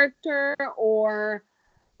character or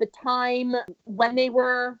the time when they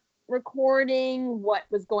were recording, what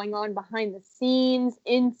was going on behind the scenes,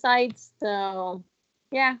 insights. So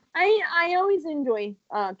yeah, I always enjoy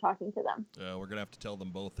talking to them. We're gonna have to tell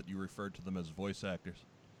them both that you referred to them as voice actors.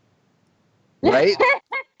 Right?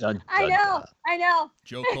 I know.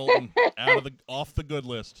 Joe Colton off the good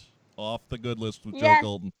list with Yes. Joe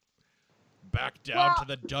Colton. Back down to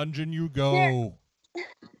the dungeon you go.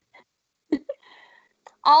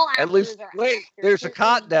 All actors At least, are wait, actors. there's a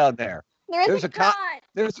cot down there. There's a cot.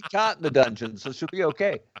 There's a cot in the dungeon, so she'll be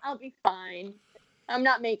okay. I'll be fine. I'm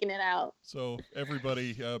not making it out. So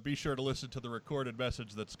everybody, be sure to listen to the recorded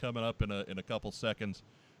message that's coming up in a couple seconds.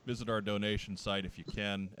 Visit our donation site if you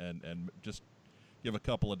can, and just give a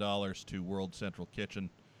couple of dollars to World Central Kitchen,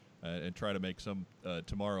 and try to make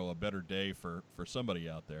tomorrow a better day for somebody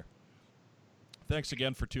out there. Thanks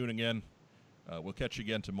again for tuning in. We'll catch you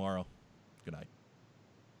again tomorrow. Good night.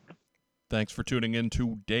 Thanks for tuning in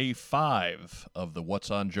to Day 5 of the What's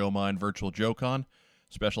on Joe Mind Virtual JoeCon.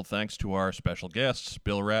 Special thanks to our special guests,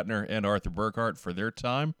 Bill Ratner and Arthur Burghardt, for their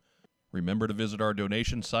time. Remember to visit our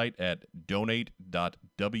donation site at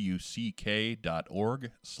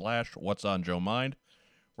donate.wck.org/whatsonjoemind.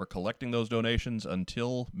 We're collecting those donations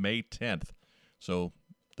until May 10th. So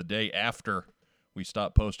the day after we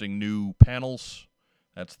stop posting new panels,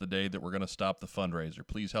 that's the day that we're going to stop the fundraiser.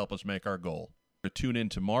 Please help us make our goal. To tune in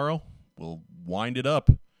tomorrow, we'll wind it up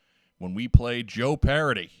when we play Joe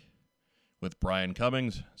Parody with Brian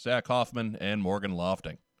Cummings, Zach Hoffman, and Morgan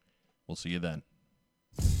Lofting. We'll see you then.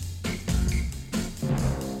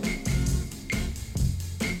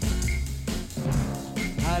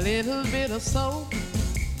 A little bit of soap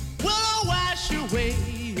will wash away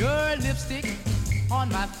your lipstick on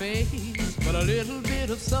my face. But a little bit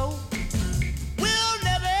of soap will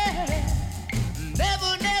never,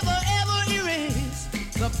 ever erase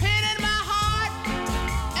the pain in my heart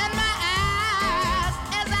and my eyes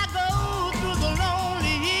as I go through the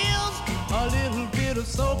lonely hills. A little bit of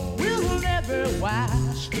soap will never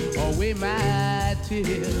wash away my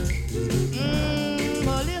tears.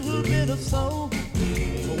 A little bit of soap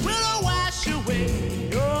will wash away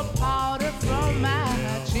your powder from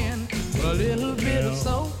my chin. A little bit of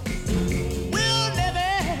soap will never,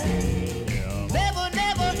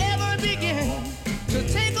 ever begin to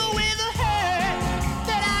take away the hurt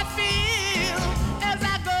that I feel as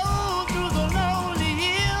I go through the lonely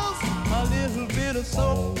hills. A little bit of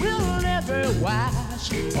soap will never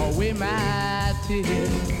wash away my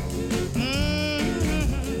tears.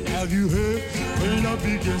 Have you heard? When love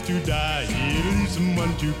begins to die, it leaves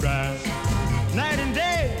someone to cry. Night and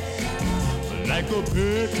day, like a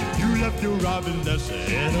bird, you left your robin nest,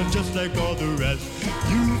 and just like all the rest,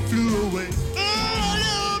 you flew away. A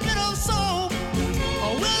little bit of soap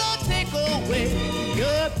will take away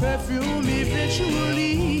your perfume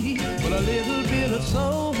eventually. But a little bit of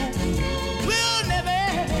soap will never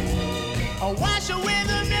wash away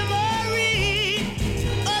the memory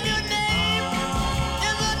of your name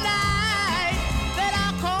in the night that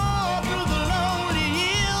I call through the lonely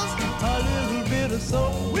hills. A little bit of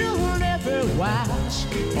soap will never wash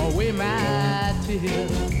away my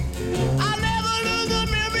tears. I'll never lose the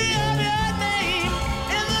memory of your name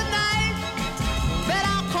in the night that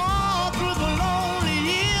I call through the lonely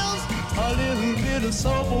hills. A little bit of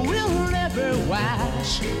soap will never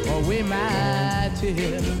wash away my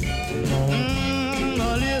tears.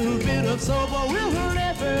 A little bit of soap will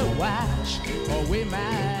never wash away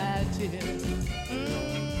my tears.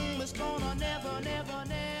 It's gonna never, never,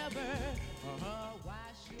 never wash.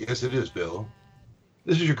 Yes, it is, Bill.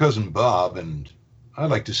 This is your cousin Bob, and I'd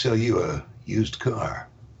like to sell you a used car.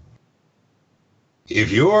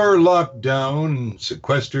 If you're locked down,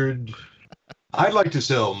 sequestered, I'd like to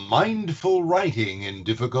sell Mindful Writing in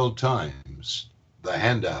Difficult Times, the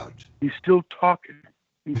handout. He's still talking.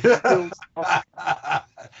 He's still talking.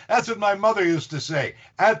 That's what my mother used to say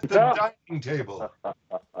at the dining table.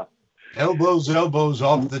 Elbows, elbows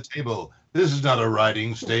off the table. This is not a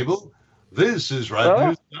riding stable. This is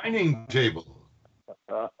Radner's dining table.